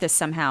survive this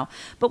somehow.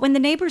 But when the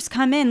neighbors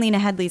come in, Lena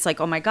Headey's like,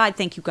 "Oh my God,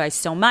 thank you guys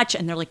so much,"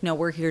 and they're like, "No,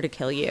 we're here to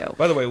kill you."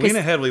 By the way,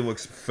 Lena Headey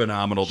looks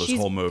phenomenal this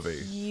whole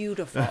movie.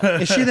 Beautiful.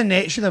 Is she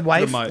the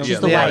wife? She's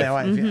the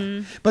wife.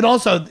 Yeah. But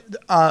also,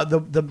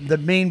 the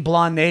main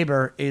blonde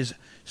neighbor is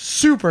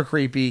super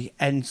creepy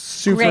and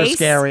super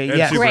scary.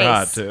 And super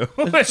hot too.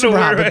 Super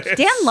hot.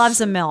 Dan loves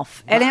a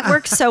MILF, and it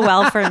works so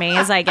well for me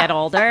as I get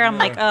older. I'm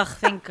like, ugh,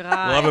 thank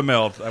God. Love a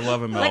MILF. I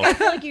love a MILF. Like I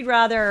feel like you'd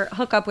rather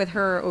hook up with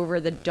her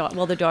over the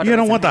daughter. I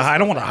don't want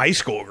a high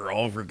school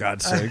girl, for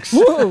God's sakes.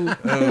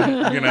 Like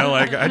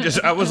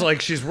I was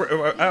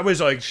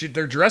like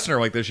they're dressing her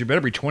like this. She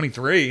better be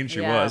 23, and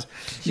she was.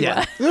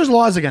 Yeah, there's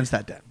laws against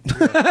that, Dan.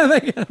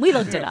 We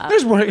looked it up.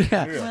 There's more.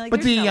 Yeah.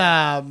 But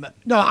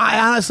no, I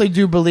honestly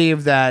do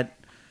believe that's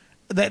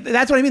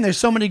what I mean. There's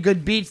so many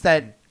good beats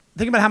that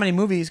think about how many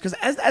movies, because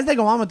as they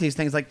go on with these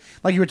things, like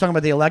you were talking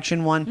about the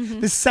election one,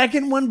 the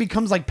second one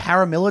becomes like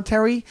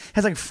paramilitary,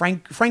 has like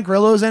Frank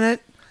Grillo's in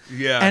it.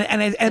 Yeah,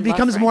 and it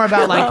becomes more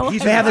about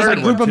like they have this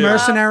like group of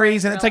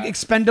mercenaries, and it's like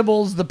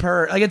Expendables, the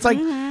Purge, like it's like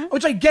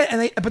which I get,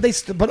 and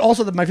but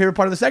also my favorite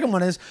part of the second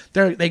one is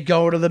they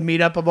go to the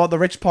meetup of all the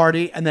rich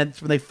party, and then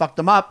when they fuck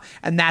them up,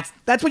 and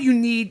that's what you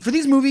need for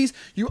these movies.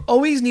 You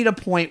always need a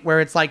point where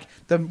it's like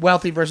the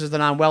wealthy versus the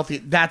non-wealthy.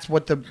 That's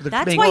what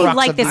that's main why you crux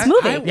like of this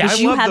movie because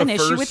you have an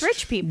issue with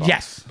rich people.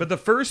 Yes, but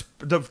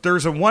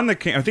there's a one that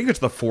came. I think it's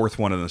the fourth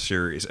one in the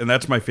series, and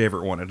that's my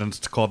favorite one, and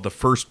it's called The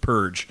First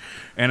Purge,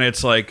 and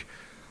it's like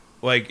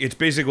it's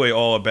basically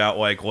all about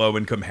like low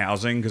income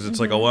housing because it's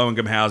like a low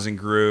income housing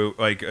group,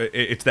 like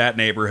it's that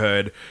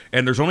neighborhood,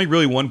 and there's only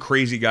really one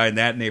crazy guy in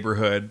that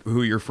neighborhood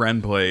who your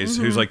friend plays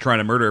who's like trying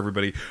to murder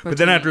everybody. But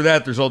then after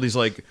that, there's all these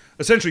like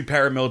essentially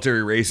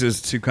paramilitary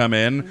races to come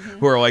in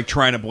who are like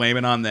trying to blame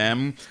it on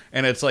them,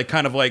 and it's like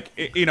kind of like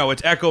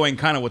it's echoing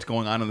kind of what's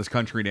going on in this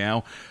country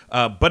now.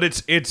 But it's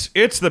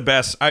the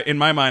best in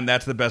my mind.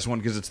 That's the best one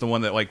because it's the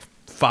one that like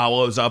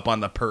follows up on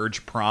the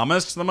Purge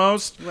promise the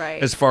most,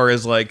 right? As far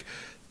as like.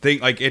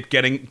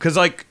 Because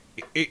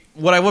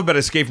what I love about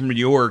Escape from New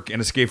York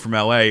and Escape from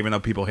LA, even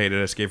though people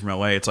hated Escape from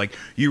LA, it's like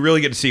you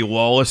really get to see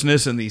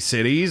lawlessness in these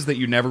cities that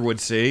you never would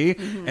see,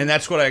 and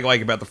that's what I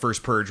like about the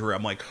first Purge, where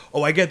I'm like,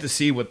 oh, I get to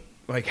see what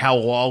like how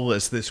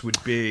lawless this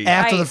would be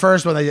after the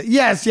first one.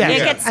 Yes.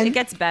 It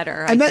gets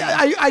better, and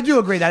I do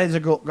agree that is a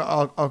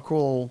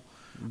cool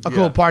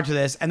part to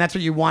this, and that's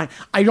what you want.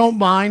 I don't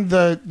mind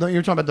you're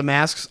talking about the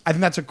masks. I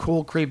think that's a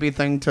cool, creepy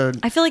thing to.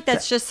 I feel like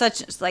that's just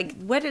such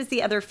like what is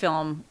the other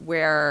film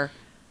where,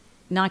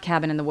 not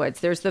Cabin in the Woods.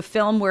 There's the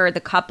film where the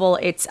couple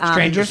it's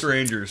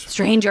Strangers.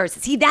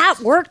 See, that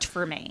worked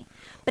for me.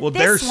 But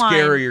they're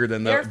scarier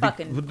than they're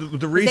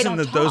the reason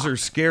that those are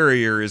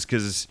scarier is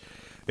because.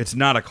 It's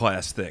not a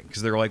class thing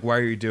because they're like, why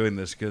are you doing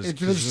this? Because it's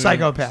just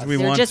psychopaths.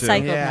 They're just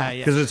psychopaths. Yeah.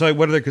 Because it's like,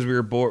 what are they? Because we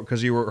were bored.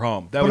 Because you were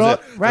home. That was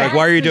it. Right. Like,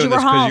 why are you doing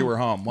this? Because you were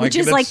home. Which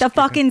is like the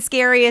fucking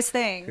scariest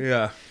thing.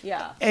 Yeah.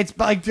 It's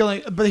like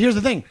dealing. But here's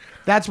the thing.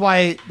 That's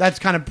why that's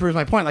kind of proves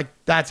my point. Like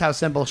that's how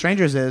simple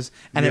Strangers is,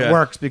 and it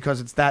works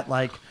because it's that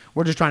like.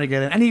 We're just trying to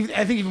get in. And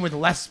I think even with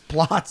less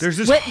plots. There's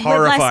this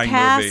horrifying with less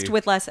cast, movie.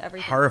 with less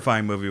everything.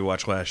 Horrifying movie we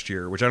watched last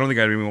year, which I don't think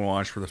I'd even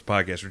watch for this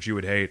podcast, which you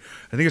would hate.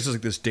 I think it's just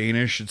like this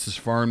it's this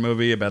foreign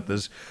movie about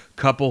this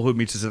couple who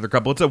meets this other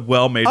couple. It's a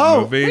well-made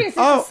movie. Wait, is this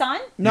the son?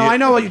 No, I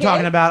know what you're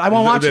talking about. I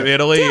won't watch it.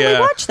 Italy, we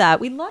watched that.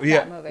 We loved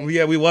that movie.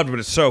 Yeah, we loved it, but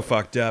it's so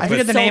fucked up. I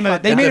forget the name of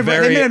it. They made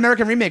an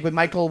American remake with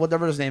Michael,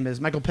 whatever his name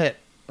is, Michael Pitt.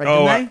 Right,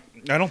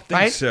 didn't they? I don't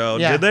think so.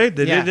 Yeah. Did they?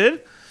 They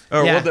did?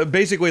 Oh, yeah. Well,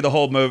 basically the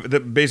whole movie,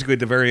 basically at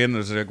the very end,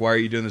 was like, why are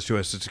you doing this to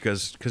us? It's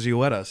because you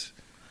let us.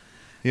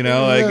 You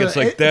know, like it's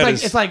like that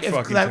is it's like if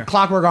fucking that ter-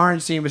 Clockwork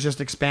Orange scene was just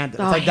expanded.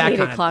 It's Oh, like I that hated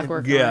kind of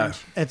Clockwork Yeah. Orange.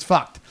 It's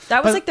fucked.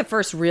 That was But- like the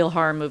first real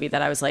horror movie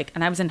that I was like,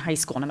 and I was in high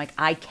school, and I'm like,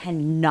 I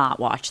cannot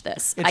watch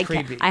this. It's I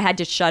can't. creepy. I had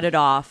to shut it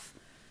off,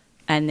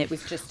 and it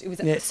was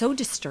so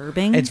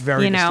disturbing. It's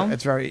very, you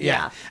it's very,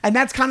 yeah. And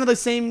that's kind of the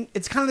same.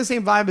 It's kind of the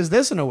same vibe as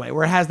this in a way,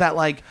 where it has that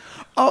like,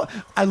 oh,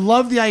 I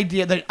love the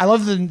idea that I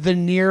love the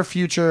near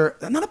future,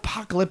 not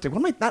apocalyptic. What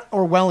am I? Not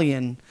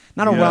Orwellian.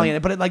 Not Orwellian,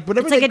 but it, like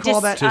whatever It's like they a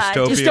call that.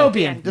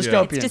 Dystopian. Dystopian. It's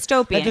That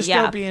dystopian,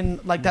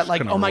 dystopian, like that, like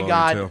kinda oh my Orwellian,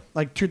 god, too.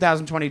 like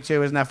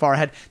 2022 isn't that far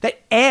ahead. That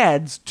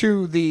adds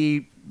to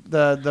the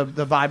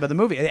vibe of the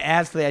movie. It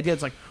adds to the idea.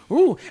 It's like,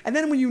 ooh, and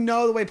then when you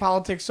know the way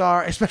politics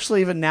are,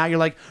 especially even now, you're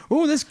like,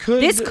 ooh, this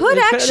could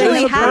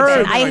actually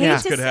happen. I hate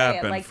This to could say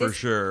happen it, like for this,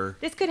 sure.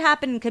 This could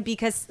happen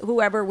because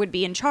whoever would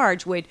be in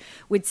charge would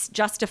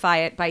justify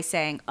it by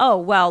saying, "Oh,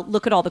 well,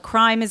 look at all the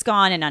crime is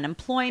gone and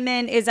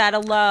unemployment is at a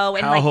low."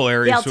 And How like,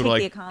 hilarious they'll would take the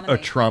like economy. a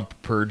Trump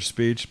purge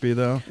speech be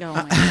though? Oh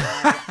my god,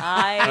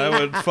 I I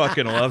would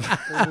fucking love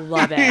it.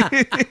 love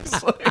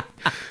it.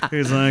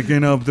 He's like, you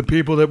know, the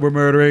people that we're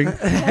murdering,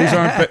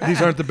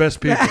 these aren't the best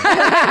people.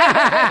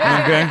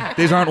 Okay,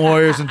 these aren't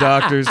lawyers and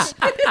doctors.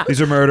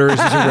 These are murderers. These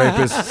are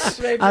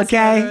rapists.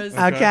 Okay.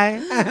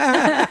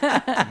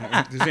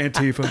 These are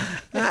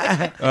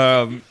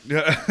Antifa.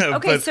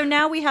 Okay, but- so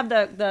now we have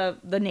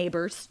the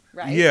neighbors,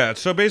 right? yeah.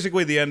 So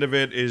basically, the end of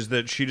it is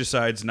that she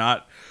decides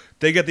not.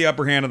 They get the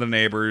upper hand of the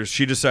neighbors.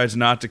 She decides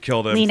not to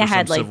kill them Lena for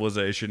some Headey.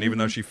 civilization, even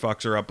though she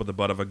fucks her up with the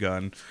butt of a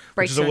gun, which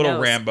Breaks is a her little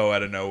nose. Rambo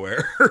out of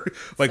nowhere.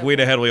 Like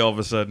Lena Headley all of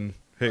a sudden.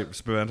 Hey,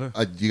 Spaventa?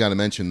 You got to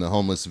mention the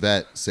homeless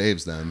vet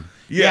saves them.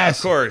 Yeah, Yes.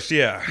 of course.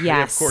 Yeah. Yeah, of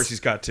Yes. course he's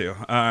got to.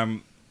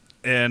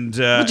 And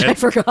Which I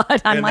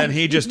forgot. and then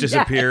he just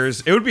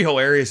disappears. It would be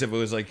hilarious if it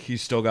was like he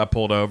still got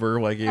pulled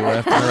over, like he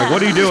left. And they're like,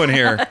 "What are you doing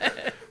here?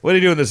 What are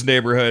you doing in this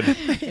neighborhood?"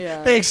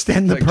 They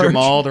extend the Like purge.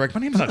 Jamal. They're like,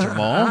 "My name's not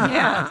Jamal."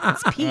 Yeah,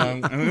 it's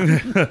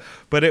Pete.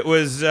 But it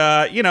was,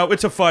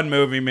 it's a fun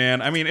movie,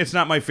 man. I mean, it's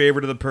not my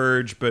favorite of the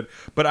Purge, but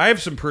I have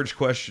some Purge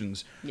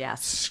questions.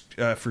 Yes.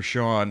 For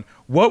Sean,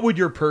 what would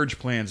your Purge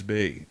plans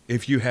be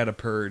if you had a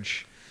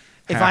Purge?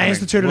 If I happening?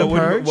 instituted What a would-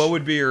 purge? what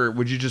would be your?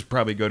 Would you just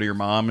probably go to your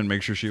mom and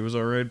make sure she was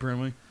all right?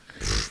 Probably.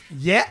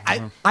 Yeah,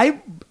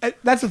 I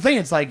that's the thing.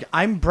 It's like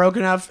I'm broke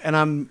enough, and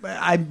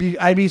I'd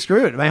be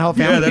screwed. My whole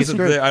family would be that's the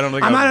screwed. thing. I don't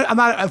think I'm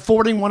not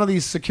affording one of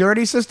these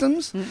security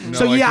systems.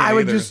 So No, I yeah, can't I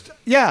would either. just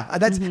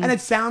that's and it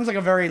sounds like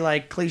a very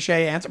like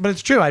cliche answer, but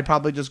it's true. I'd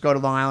probably just go to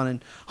Long Island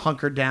and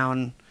hunker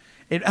down.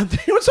 You know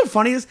what's so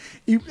funny is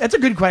that's a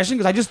good question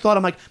because I just thought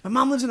I'm like my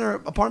mom lives in her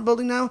apartment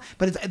building now,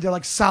 but they're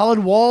like solid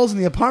walls in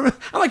the apartment.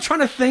 I'm like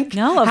trying to think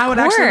No, of how it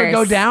actually would go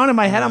course. down in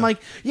my head. I'm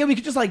like, yeah, we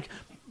could just like.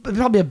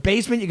 Probably a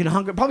basement. You can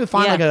hunker. Probably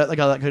find Yeah. like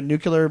a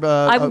nuclear. We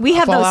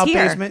have those fallout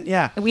here. basement.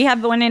 Yeah. We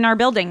have one in our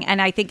building, and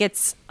I think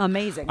it's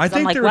amazing. I 'Cause think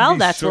I'm like, there well, would be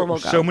that's where we'll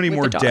go. so many with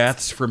more the dogs.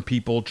 deaths from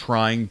people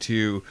trying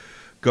to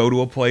go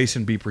to a place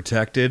and be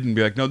protected and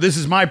be like, no, this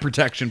is my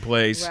protection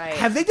place. Right.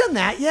 Have they done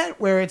that yet?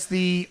 Where it's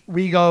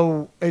we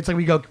go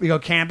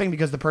camping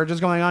because the purge is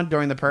going on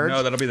during the purge.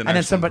 No, that'll be the And then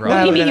next one, somebody.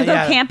 probably. You mean you go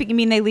yeah. camping? You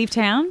mean they leave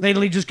town? They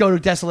just go to a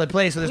desolate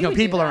place, so there's We no would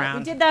do people that. around.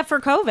 We did that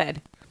for COVID.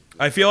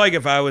 I feel like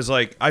if I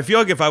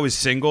was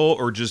single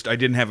or just I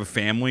didn't have a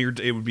family,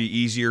 it would be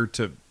easier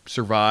to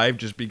survive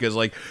just because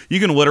like you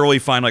can literally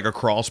find like a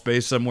crawl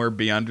space somewhere,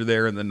 be under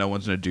there, and then no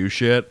one's gonna do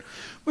shit.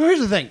 Well, here's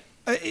the thing.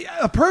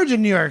 A purge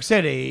in New York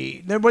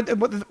City.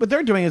 What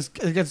they're doing is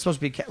it's supposed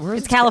to be. Where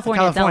is It's it?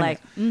 California, it's LA.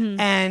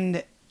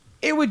 And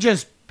it would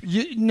just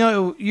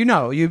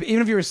even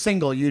if you were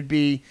single, you'd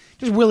be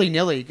just willy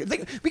nilly.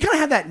 We kind of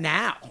have that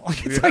now.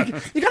 Like, it's like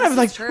you kind of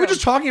like true. we're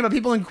just talking about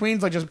people in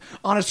Queens like just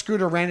on a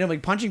scooter randomly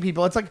punching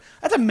people. It's like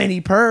that's a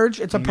mini purge.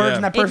 It's a purge Yeah.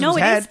 in that person's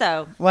it head. is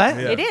though. What?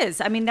 Yeah. It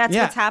is. I mean, that's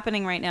Yeah. what's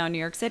happening right now in New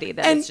York City.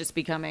 That And- it's just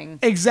becoming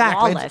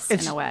Exactly. lawless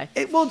in a way.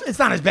 It's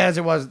not as bad as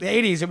it was in the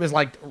 80s. It was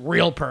like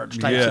real purge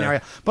type Yeah.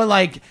 scenario. But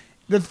like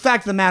the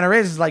fact of the matter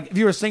is like if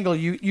you were single,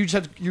 you'd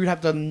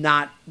have to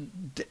not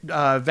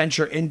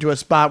venture into a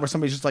spot where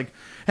somebody's just like,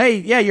 hey,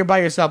 yeah, you're by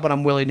yourself, but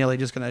I'm willy nilly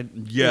just gonna.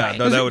 Yeah, Right.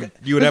 no,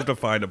 you would have to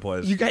find a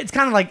place. It's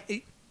kind of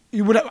like.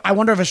 You would. I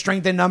wonder if a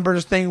strength in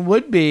numbers thing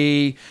would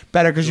be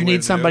better because you way need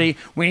to do somebody.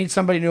 We need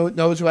somebody who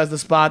knows who has the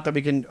spot that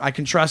I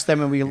can trust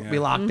them and we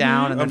lock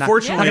down. And they're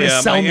Unfortunately, not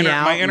gonna sell me my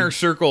out. inner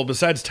circle,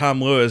 besides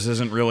Tom Lewis,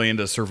 isn't really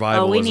into survivalism.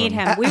 Oh, we need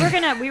him.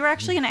 We were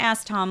actually gonna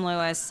ask Tom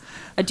Lewis,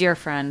 a dear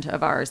friend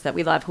of ours that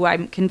we love, who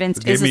I'm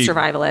convinced Gave is a me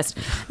survivalist,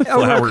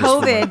 over flowers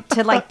COVID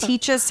to like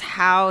teach us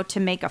how to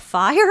make a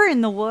fire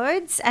in the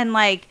woods and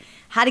like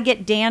how to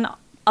get Dan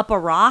up a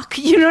rock.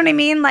 You know what I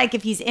mean? Like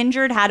if he's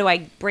injured, how do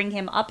I bring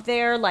him up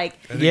there? Like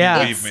I think Yeah.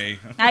 you believe me.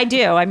 I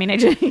do. I mean, I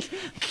just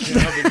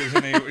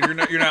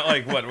You're not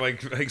like what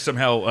like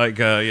somehow like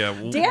yeah.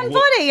 Dan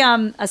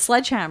bought a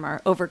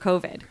sledgehammer over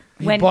COVID.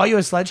 He bought you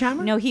a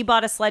sledgehammer? No, he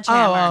bought a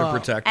sledgehammer. to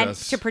protect and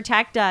us. to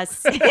protect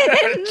us in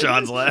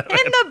John's laughing.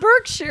 the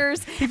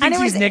Berkshires. He thinks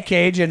he's Nick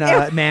Cage and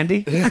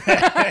Mandy. Wait,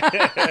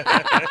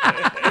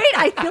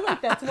 Right? I feel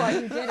like that's why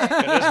you did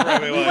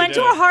it. We went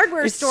to a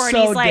hardware store and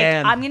so he's like,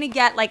 Dan. I'm going to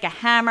get like a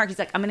hammer. He's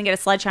like, I'm going to get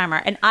a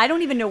sledgehammer. And I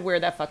don't even know where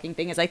that fucking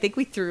thing is. I think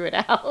we threw it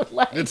out.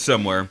 Like, It's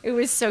somewhere. it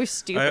was so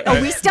stupid.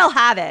 I- We still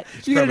have it.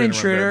 You get an probably in my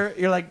intruder.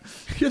 You're like,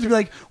 you have to be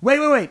like, wait.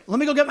 Let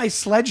me go get my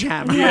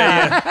sledgehammer. I'm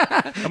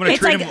gonna It's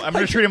treat like- him. I'm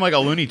gonna treat him like a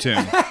Looney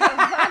Tune.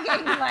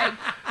 Fucking, like,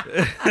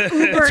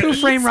 Uber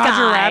Two-frame Eats Roger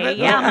guy. Rabbit.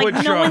 Yeah, I'm What like, would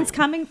no Sean- one's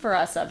coming for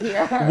us up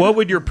here. What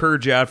would your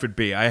purge outfit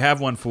be? I have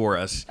one for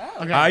us.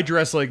 Okay. I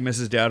dress like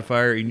Mrs.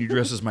 Doubtfire, and you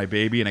dress as my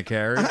baby in a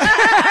carriage. And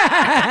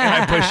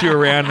I push you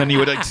around, and then you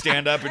would like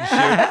stand up and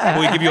shoot.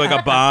 We give you like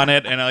a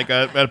bonnet and like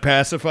a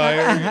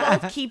pacifier. We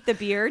both keep the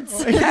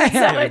beards.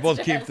 Yeah, we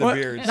both keep the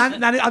beards.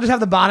 Not, I'll just have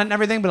the bonnet and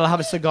everything, but I'll have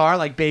a cigar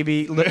like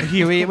Baby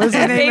Huey. What's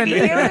his name? Baby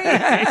Huey.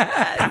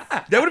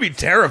 That would be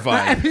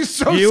terrifying. I'd be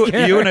so you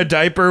scared. in a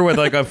diaper with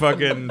like a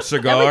fucking That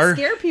cigar. would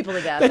scare people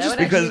to death. That would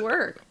because- actually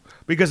work.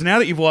 Because now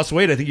that you've lost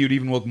weight, I think you'd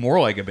even look more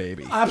like a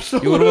baby.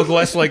 Absolutely. You would look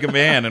less like a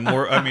man and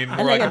more. I mean,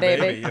 more like like, a a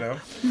baby. baby. You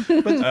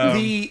know. But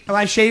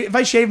if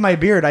I shave my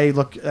beard, I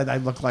look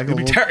like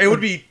It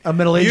would be a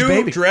middle-aged you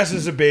baby. dress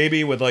as a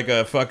baby with like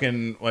a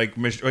fucking like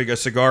a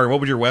cigar. What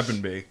would your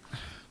weapon be?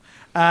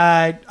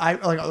 I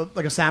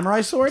like a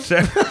samurai sword.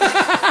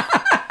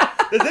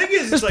 The thing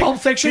is, This it's like Pulp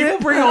Fiction people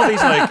it? bring all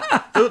these like.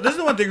 This is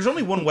the one thing. There's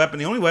only one weapon.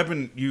 The only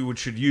weapon you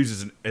should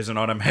use is an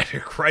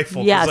automatic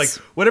rifle. 'Cause, Yes. like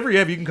whatever you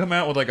have, you can come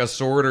out with like a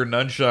sword or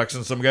nunchucks,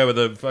 and some guy with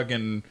a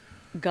fucking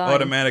Gun.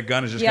 automatic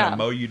gun is just Yeah. gonna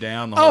mow you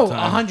down the whole Oh,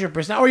 time.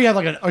 100%. Or you have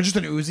like or just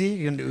an Uzi.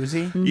 You get an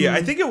Uzi. Yeah,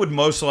 I think it would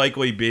most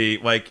likely be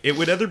like it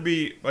would either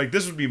be like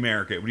this would be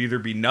America. It would either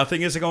be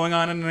nothing is going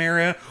on in an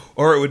area,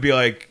 or it would be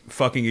like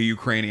fucking a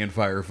Ukrainian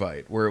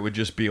firefight, where it would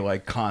just be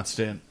like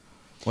constant,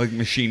 like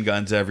machine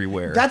guns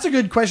everywhere. That's a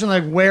good question.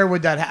 Like, where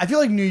would that? I feel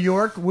like New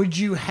York. Would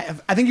you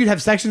have? I think you'd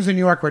have sections in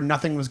New York where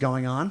nothing was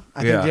going on.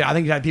 I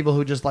think you'd have people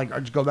who just like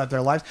just go about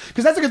their lives.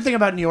 Because that's a good thing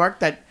about New York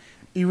that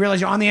you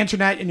realize you're on the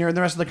internet and you're in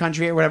the rest of the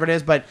country or whatever it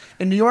is. But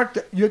in New York,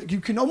 you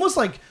can almost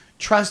like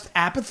trust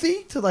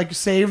apathy to like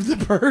save the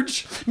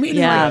purge. Meaning,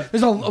 Yeah. like,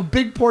 there's a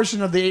big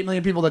portion of the 8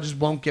 million people that just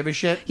won't give a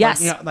shit.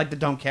 Yes. Like that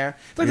don't care.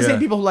 It's like the Yeah. same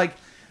people who like.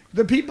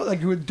 The people like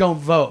who don't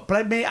vote, but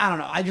I don't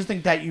know. I just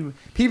think that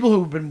people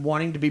who've been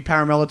wanting to be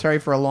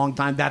paramilitary for a long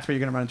time, that's where you're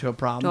going to run into a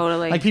problem.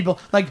 Totally. Like people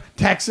like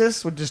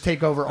Texas would just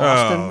take over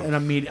Austin and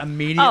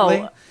immediately.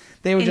 Oh,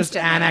 They would just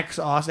instantly. annex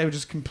Austin. They would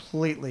just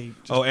completely.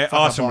 Just oh, fuck up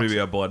awesome would be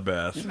Austin. a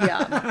bloodbath.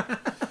 Yeah.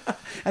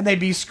 And they'd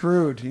be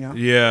screwed. You know.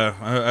 Yeah,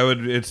 I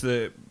would. It's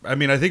the. I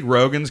mean, I think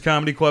Rogan's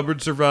comedy club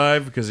would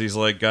survive because he's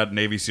like got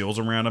Navy SEALs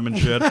around him and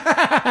shit.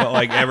 But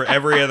like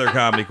every other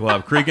comedy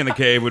club, Creek in the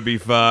Cave would be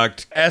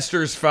fucked.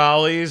 Esther's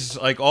Follies,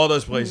 like all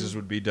those places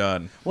would be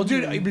done. Well,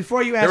 dude,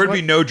 before you ask, There would what-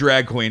 be no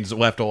drag queens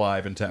left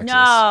alive in Texas.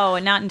 No,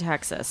 not in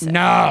Texas.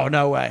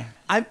 No way.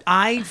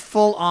 I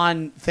full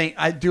on think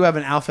I do have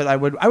an outfit. I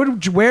would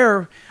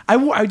wear.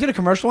 I did a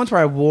commercial once where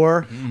I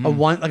wore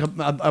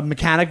a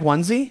mechanic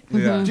onesie.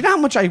 Yeah. Do you know how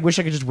much I wish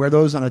I could just wear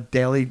those on a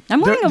daily? I'm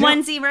wearing a they're-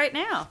 onesie right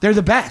now. They're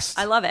the best.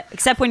 I love it.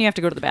 Except when you have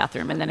to go to the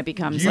bathroom and then it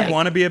becomes You like...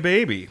 want to be a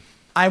baby.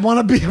 I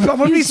want to be. I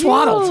want to be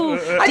swaddled. Ooh. I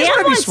just Dan want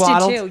to be wants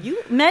swaddled. to too. You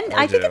men,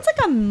 I think do. it's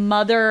like a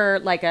mother,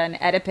 like an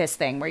Oedipus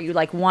thing, where you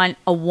like want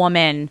a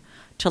woman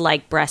to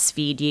like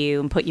breastfeed you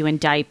and put you in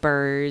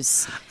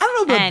diapers. I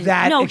don't know about And-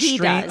 that no, extreme. he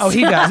does. Oh,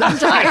 he does.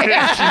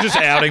 She's just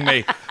outing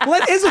me. Well,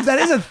 that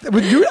is a.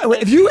 Would you,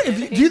 if you,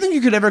 do you think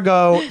you could ever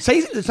go?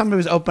 Say somebody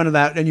was open to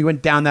that, and you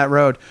went down that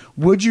road.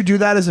 Would you do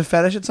that as a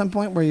fetish at some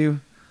point? Where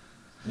you?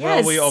 Well,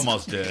 Yes. we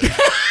almost did.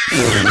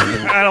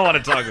 I don't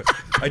want to talk.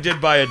 I did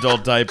buy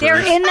adult diapers. They're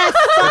in that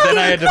but fucking then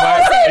I had to buy.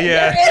 closet. Yeah.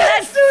 They're in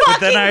that But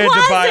then I had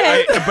to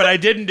fucking buy. But I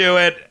didn't do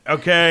it.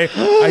 Okay,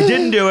 I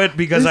didn't do it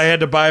because I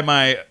had to buy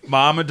my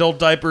mom adult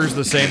diapers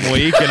the same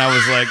week, and I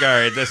was like, all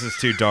right, this is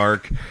too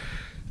dark.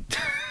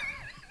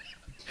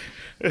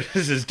 This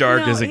is as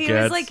dark as it he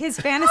gets. was like his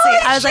fantasy.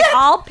 I was like,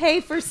 I'll pay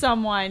for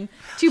someone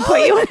to put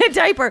you in a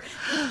diaper.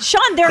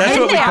 Sean, they're That's in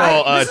what we there.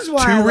 call This is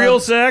why two I love- real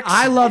sex.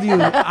 I love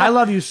you. I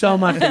love you so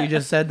much that you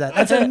just said that.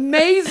 That's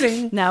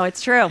amazing. No,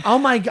 it's true. Oh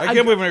my god! I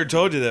can't believe I never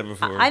told you that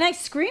before. And I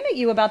scream at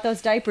you about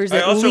those diapers I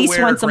at also least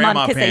wear once a month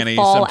grandma because they panties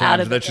fall sometimes. out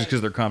of That's the just because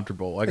they're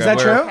comfortable. Like Is I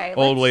that wear true? Okay,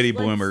 old let's- lady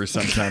let's- bloomers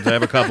sometimes. I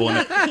have a couple in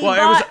it. He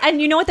Well, bought, and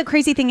you know what the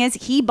crazy thing is?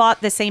 He bought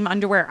the same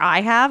underwear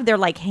I have. They're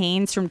like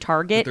Hanes from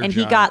Target, But and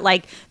they're he giant. got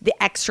like the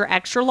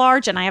extra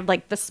large, and I have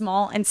like the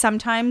small. And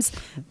sometimes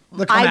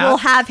They'll come I will out.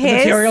 have The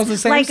his. material's the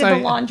same, like so- the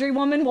laundry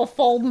woman will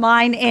fold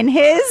mine in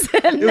his.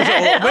 And It was,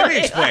 then- let me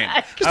explain.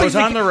 I was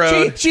on the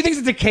road. She thinks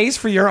it's a case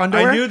for your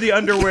underwear. I knew the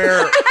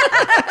underwear.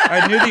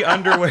 I knew the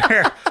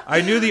underwear.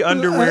 I knew the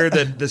underwear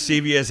that the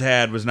CVS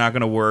had was not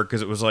going to work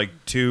because it was like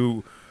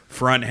too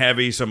front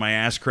heavy, so my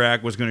ass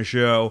crack was going to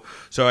show.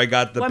 So I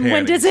got the panties.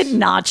 when does it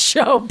not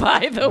show?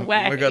 By the way,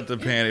 I got the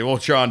panty. Well,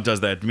 Sean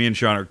does that. Me and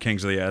Sean are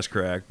kings of the ass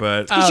crack,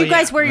 but because you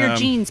guys wear your Um,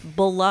 jeans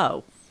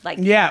below. Like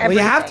Yeah, well, you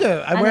have everything.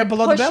 to. I And wear it it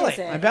below the pushes belly.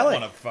 it. My belly. I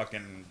want to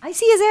fucking. I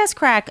see his ass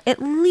crack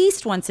at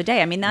least once a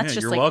day. I mean, that's Yeah,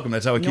 just you're like welcome.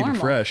 That's how I keep it normal.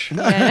 fresh. When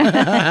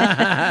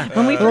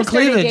we Little first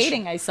started cleavage.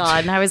 dating, I saw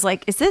it and I was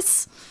like, "Is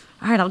this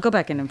All right, I'll go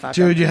back in and fuck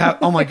Dude, him. you have.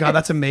 Oh my god,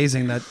 that's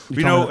amazing. That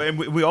You know, and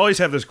we always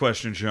have this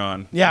question,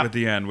 Sean, Yeah. at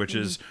the end, which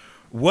is,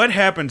 what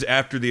happens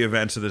after the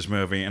events of this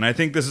movie? And I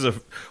think this is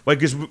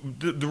because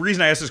the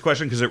reason I ask this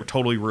question because it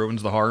totally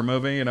ruins the horror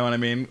movie. You know what I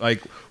mean?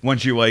 Like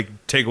once you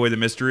take away the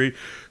mystery.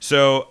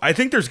 So I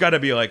think there's got to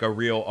be like a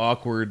real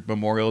awkward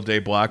Memorial Day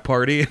block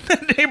party in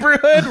the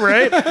neighborhood,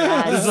 right?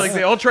 It's like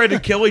they all tried to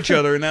kill each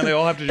other, and now they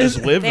all have to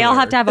just live. They all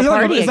have to have a It's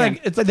party like, again.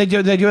 it's like they do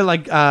it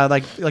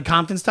like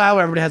Compton style,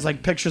 where everybody has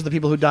like pictures of the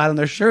people who died on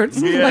their shirts,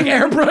 like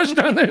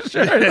airbrushed on their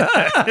shirt.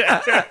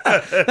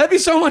 That'd be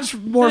so much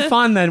more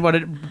fun than what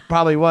it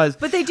probably was.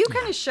 But they do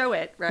kind of show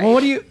it, right? Well,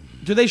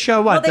 do they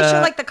show what? Well, they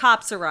show like the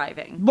cops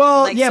arriving.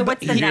 Well, like, yeah, so but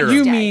what's the next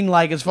you day? mean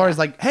like as far as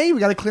like, hey, we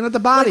got to clean up the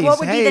bodies. what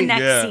would be hey, the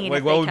next Yeah, scene? like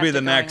if what they would be kept the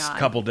it next going on?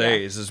 couple Yeah.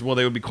 days?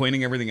 They would be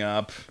cleaning everything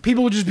up.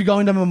 people would just be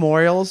going to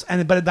memorials,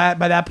 but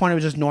by that point it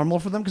was just normal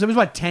for them because it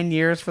was 10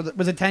 years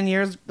was it 10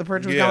 years the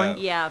Purge was Yeah. going?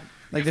 Yeah.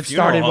 Like it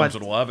Funeral started homes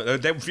what? would love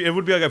it. It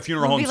would be like a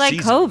funeral It home would be like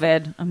season.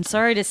 COVID. I'm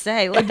sorry to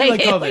say. Like, be like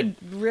it COVID.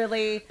 would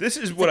really. This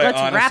is It's what like,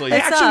 I let's wrap honestly. It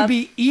this actually up. would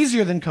be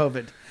easier than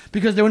COVID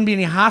because there wouldn't be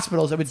any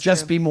hospitals. It would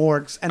just be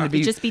morgues and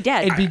it'd just be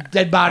dead. It'd be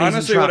dead bodies.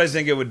 Honestly, and what I trucks.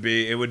 think it would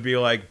be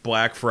like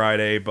Black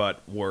Friday,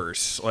 but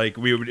worse. Like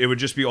it would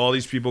just be all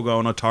these people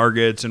going to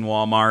Targets and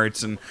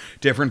WalMarts and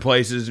different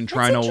places and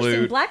trying to interesting.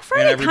 loot. Black and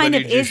Friday everybody kind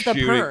of just is the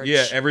shooting- Purge.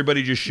 Yeah,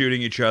 everybody just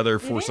shooting each other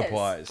for It is.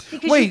 supplies.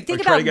 Because Wait, you think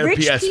or try to about get a rich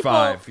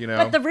PS5, people, you know?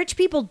 but the rich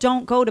people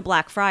don't go to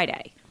Black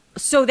Friday.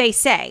 So they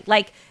say,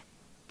 like,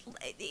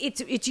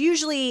 it's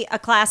usually a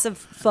class of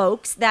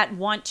folks that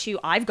want to.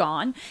 I've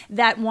gone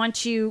that want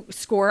to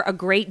score a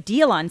great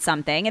deal on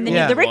something, and then Yeah.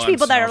 you have the rich Once,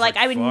 people that I are was like,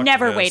 like, I would fuck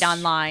never this. wait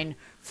online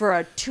for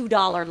a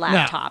 $2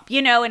 laptop,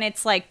 you know. And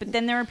it's like, but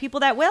then there are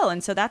people that will,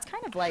 and so that's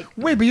kind of like.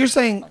 Wait, but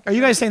are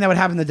you guys saying that would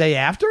happen the day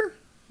after?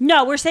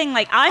 No, we're saying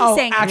like Oh,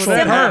 saying actual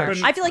similar.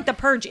 Purge. I feel like the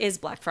Purge is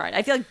Black Friday.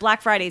 I feel like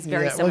Black Friday is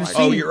very Yeah, well, similar. see-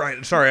 Oh, you're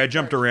right. Sorry, I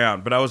jumped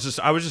around, but I was just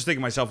thinking to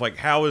myself, like,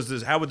 how would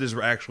this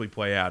actually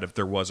play out if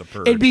there was a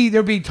Purge?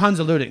 There'd be tons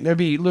of looting. There'd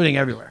be looting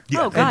everywhere. Oh,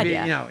 It'd God, be,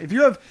 yeah. You know, if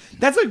you have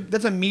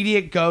that's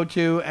immediate go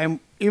to,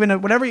 and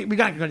even whatever we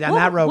got to go down What-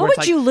 that road. what where it's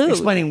would like you loot?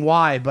 Explaining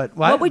why, but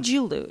What would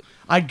you loot?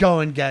 I'd go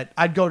to get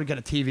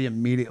a TV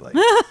immediately.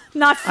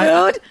 Not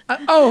food.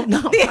 Oh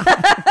no!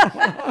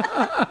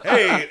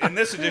 Hey, in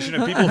this edition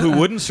of people who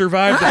wouldn't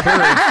survive the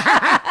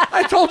Purge.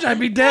 I told you I'd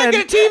be dead.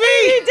 Get a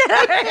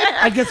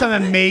TV. I'd get some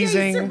He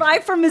amazing.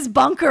 survived from his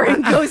bunker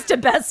and goes to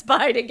Best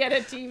Buy to get a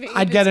TV.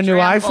 I'd get a It's new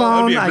trampled. iPhone.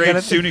 That'd be a I great get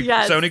it. Sony,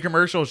 Yes. Sony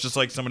commercial. It's just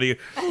like somebody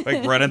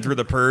like running through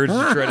the Purge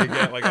to try to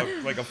get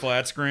like a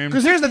flat screen.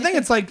 Because here's the thing: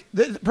 it's like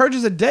the Purge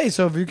is a day,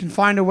 so if you can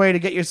find a way to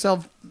get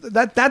yourself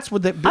that's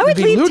what the I would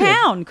be leave looted.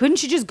 town.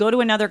 Couldn't you just go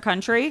to another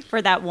country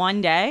for that one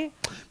day?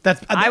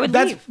 I would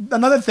that's leave.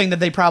 another thing that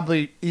they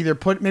probably either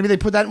maybe they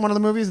put that in one of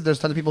the movies. That there's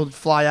tons of people who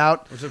fly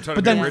out, There's a ton of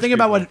but then rich think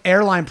about people. what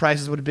airline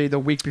prices would be the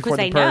week before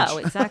Because the they Purge. know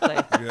exactly.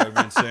 Yeah, it'd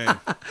be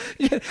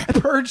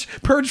insane.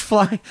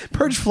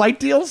 Purge flight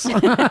deals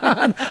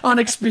on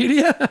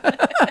Expedia.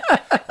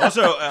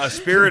 Also,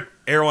 Spirit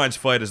Airlines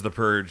flight is the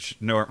Purge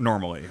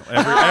normally.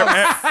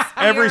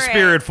 Every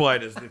Spirit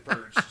flight is the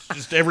Purge. It's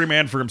just every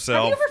man for Have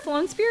himself. you ever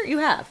flown Spirit? You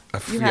have.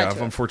 You Yeah, had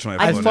to. unfortunately,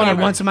 I've I've flown flown it.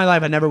 it once in my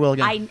life. I never will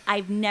again.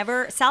 I've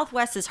never.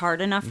 Southwest is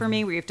hard enough for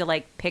me where you have to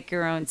like pick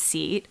your own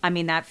seat. I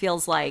mean, that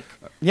feels like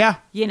yeah,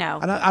 you know.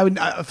 I would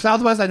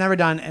Southwest. I've never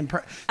done, and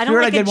I don't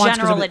Spirit like did a once 'cause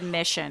general it was-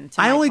 admission.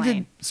 To I my only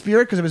plane. did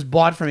Spirit because it was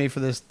bought for me for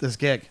this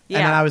gig, and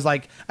then Yeah. I was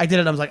like, I did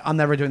it. I was like, I'm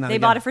never doing that. They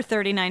again. bought it for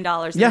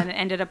 $39, Yeah. and then it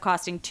ended up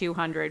costing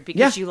 $200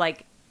 because Yeah. you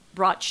like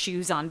brought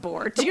shoes on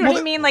board. Do you know what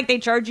I mean? Like they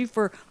charge you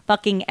for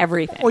fucking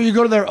everything. Or you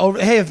go to their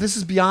hey, if this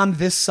is beyond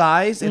this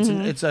size, it's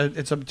Mm-hmm.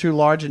 it's a too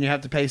large, and you have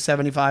to pay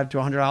 $75 to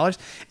 $100.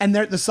 And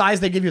the size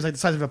they give you is like the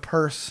size of a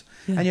purse,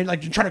 and you're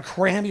trying to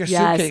cram your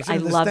suitcase. Yes, I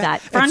into this love thing.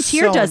 that. It's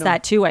Frontier so does annoying.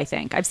 that too, I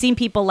think. I've seen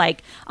people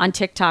like on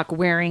TikTok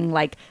wearing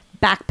like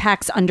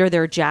backpacks under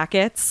their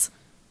jackets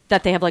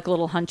that they have like a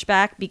little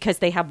hunchback because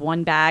they have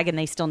one bag and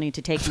they still need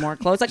to take more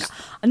clothes. Like,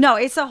 no,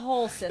 it's a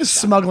whole system. Just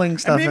smuggling And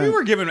stuff. maybe in.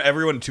 we're giving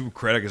everyone too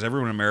credit because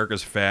everyone in America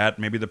is fat.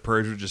 Maybe the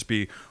Purge would just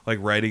be like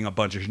writing a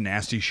bunch of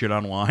nasty shit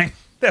online.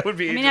 That would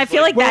be. I mean, just I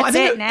feel like Well, I that's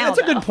think it now. That's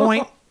a good though.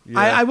 point. Yeah.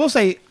 I will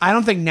say I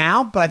don't think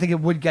now, but I think it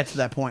would get to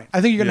that point. I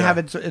think you're gonna Yeah. have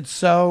it. It's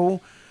so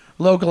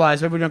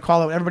localized. Everybody's gonna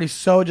call it. Everybody's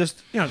so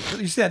just you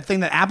see that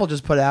thing that Apple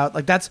just put out.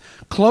 Like that's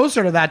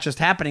closer to that just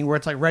happening, where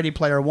it's like Ready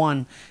Player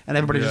One, and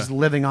everybody's Yeah. just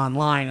living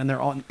online, and they're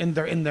all in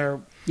their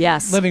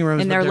Yes. living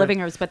rooms. In but their they're- living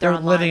rooms, but they're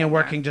online living and in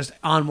there. working just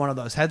on one of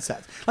those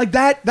headsets. Like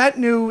that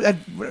new.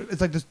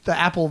 It's like the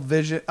Apple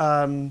Vision.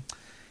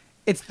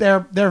 It's their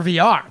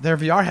VR. Their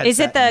VR headset. Is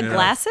it the Yeah.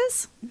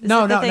 glasses?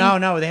 No, that the no,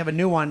 thing? no. They have a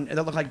new one that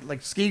look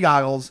like ski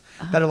goggles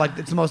that are like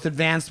it's the most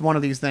advanced one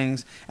of these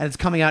things, and it's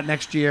coming out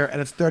next year,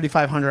 and it's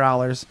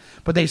 $3,500.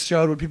 But they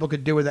showed what people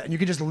could do with it, and you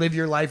could just live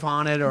your life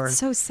on it, or It's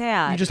so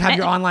sad. you just have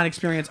your online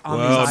experience on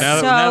Well, these.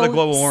 now the So-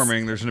 global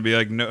warming, there's going to be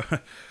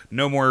like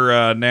no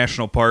more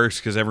national parks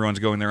because everyone's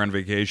going there on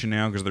vacation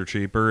now because they're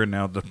cheaper, and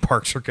now the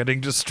parks are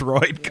getting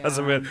destroyed because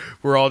of it.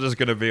 We're all just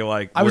going to be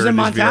like, I was in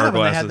wearing these Montana VR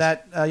when they had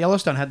glasses. that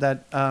Yellowstone had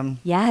that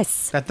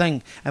Yes. that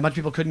thing, and a bunch of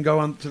people couldn't go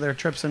on to their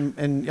trips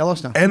in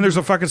Yellowstone. And there's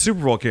a fucking super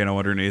volcano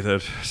underneath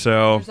it.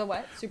 So There's a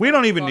what? we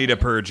don't even need a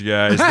purge,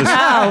 guys. This,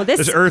 No,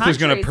 this Earth is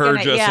going to country's purge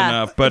gonna- us yeah.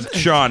 enough. But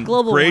Sean,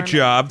 Global great warming.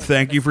 job.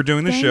 Thank you for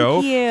doing the Thank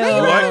show. you. Thank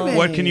you for having me.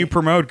 What can you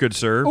promote, good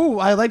sir? Oh,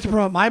 I like to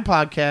promote my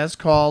podcast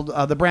called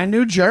The Brand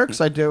New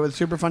Jerks. I do it with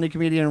super funny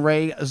comedian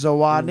Ray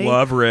Zawadi.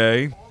 Love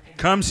Ray.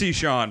 Come see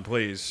Sean,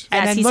 please. And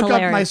Yes, then he's look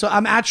hilarious. up my. So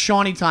I'm at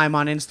Shawnee Time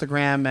on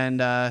Instagram,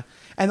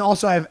 and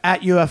also I have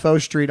at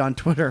UFO Street on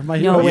Twitter. My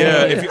No UFO way.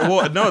 Yeah, if you,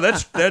 well, no,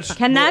 that's.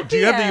 Can that do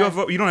you be have the a-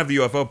 UFO? You don't have the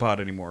UFO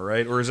pod anymore,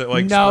 right? Or is it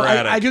like No,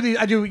 sporadic? I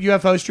do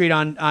UFO Street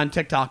on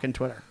TikTok and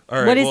Twitter. All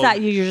right, What is well,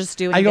 that you just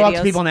do? I go up to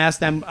videos? people and ask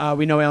them.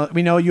 We know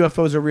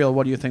UFOs are real.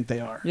 What do you think they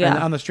are? Yeah.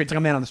 And on the streets, like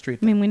a man on the street.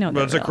 I mean, we know. But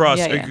they're it's real. across,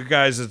 Yeah, yeah.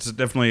 guys. It's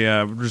definitely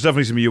there's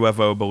definitely some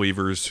UFO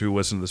believers who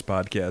listen to this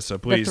podcast. So The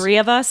please, three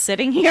of us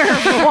sitting here.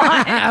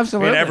 Why? I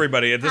Absolutely. mean,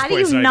 everybody at this How do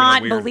point. you it's not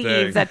even a weird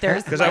believe thing. that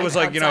there's Because I was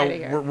like, outside of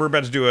here? we're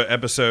about to do an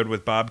episode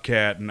with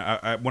Bobcat, and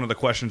one of the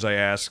questions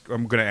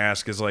I'm going to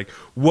ask is like,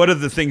 what are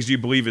the things you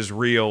believe is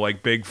real,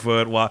 like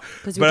Bigfoot?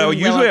 Because But we're doing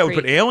usually I Willow would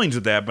put Creek. aliens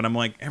with that, but I'm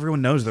like,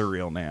 everyone knows they're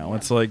real now.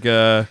 It's like,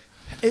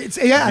 It's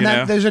and You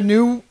know? there's a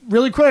new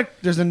really quick.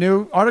 There's a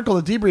new article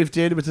that Debrief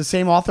did with the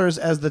same authors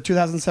as the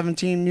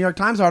 2017 New York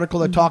Times article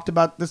that talked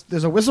about this.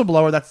 There's a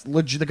whistleblower that's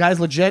legit. The guy's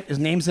legit. His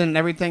name's in and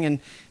everything, and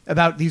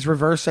about these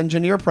reverse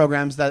engineer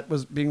programs that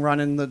was being run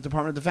in the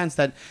Department of Defense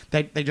that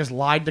they just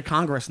lied to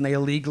Congress and they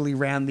illegally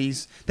ran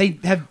these. They've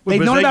was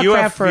known that about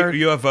craft for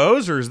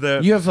UFOs, or is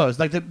that UFOs.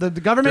 Like the they're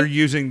government.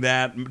 using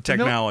that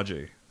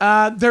technology?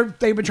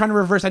 They've been trying to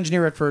reverse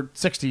engineer it for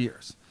 60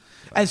 years.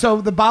 And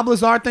so the Bob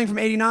Lazar thing from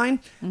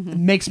 '89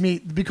 makes me,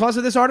 because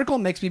of this article,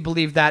 makes me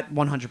believe that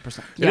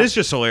 100%. It is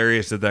just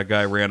hilarious that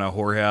guy ran a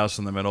whorehouse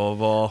in the middle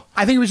of all.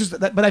 I think it was just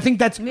that, but I think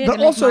that's. We had But to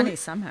make also, money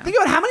somehow. think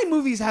about how many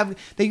movies have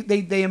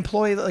they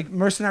employ like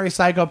mercenary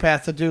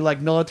psychopaths to do like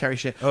military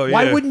shit. Oh,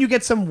 Why yeah. wouldn't you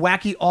get some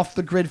wacky off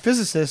the grid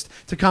physicist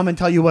to come and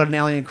tell you what an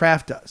alien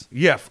craft does?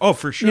 Yeah. Oh,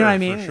 for sure. You know what I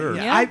mean? For sure.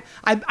 Yeah.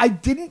 I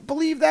didn't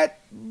believe that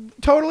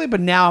totally, but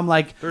now I'm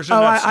like, There's oh,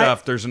 enough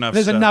stuff. There's enough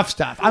There's stuff. enough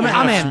stuff. I'm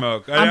Enough in.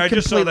 smoke. I'm I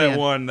just saw completely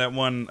that in.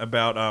 one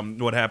about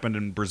what happened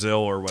in Brazil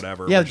or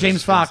whatever. Yeah, which James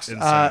is Fox.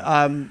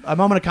 insane. A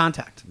Moment of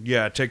Contact.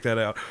 Yeah, check that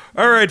out.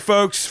 All right,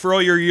 folks. For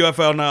all your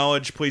UFO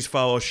knowledge, please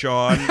follow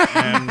Sean.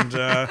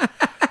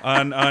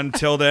 And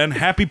until then,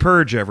 happy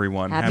Purge,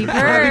 everyone. Happy Purge.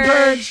 Happy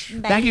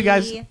Purge. Bye. Thank you,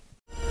 guys.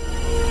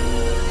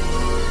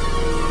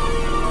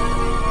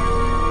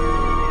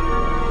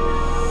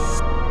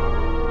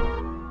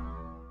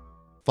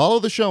 Follow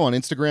the show on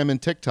Instagram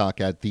and TikTok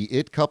at The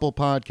It Couple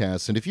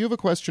Podcast. And if you have a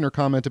question or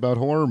comment about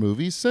horror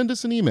movies, send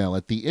us an email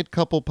at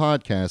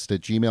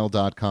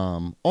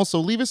theitcouplepodcast@gmail.com. Also,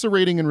 leave us a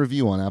rating and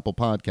review on Apple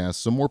Podcasts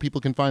so more people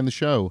can find the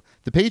show.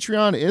 The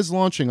Patreon is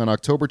launching on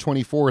October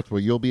 24th, where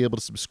you'll be able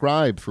to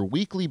subscribe for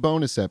weekly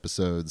bonus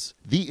episodes.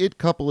 The It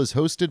Couple is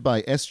hosted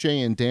by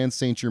SJ and Dan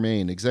St.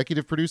 Germain.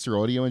 Executive producer,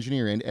 audio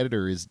engineer, and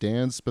editor is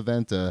Dan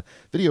Spaventa.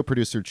 Video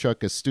producer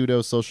Chuck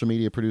Astudo. Social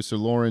media producer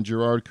Lauren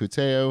Gerard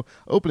Cuteo.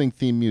 Opening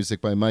theme music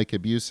by Mike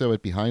Abuso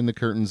at Behind the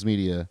Curtains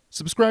Media.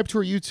 Subscribe to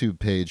our YouTube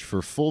page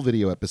for full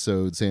video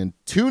episodes and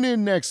tune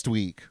in next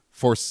week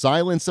for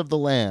Silence of the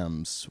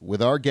Lambs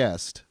with our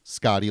guest,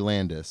 Scotty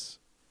Landis.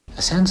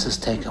 A census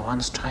taker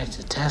once tried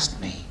to test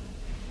me.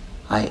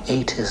 I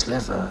ate his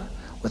liver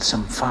with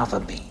some fava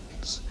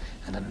beans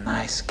and a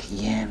nice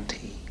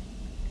Chianti.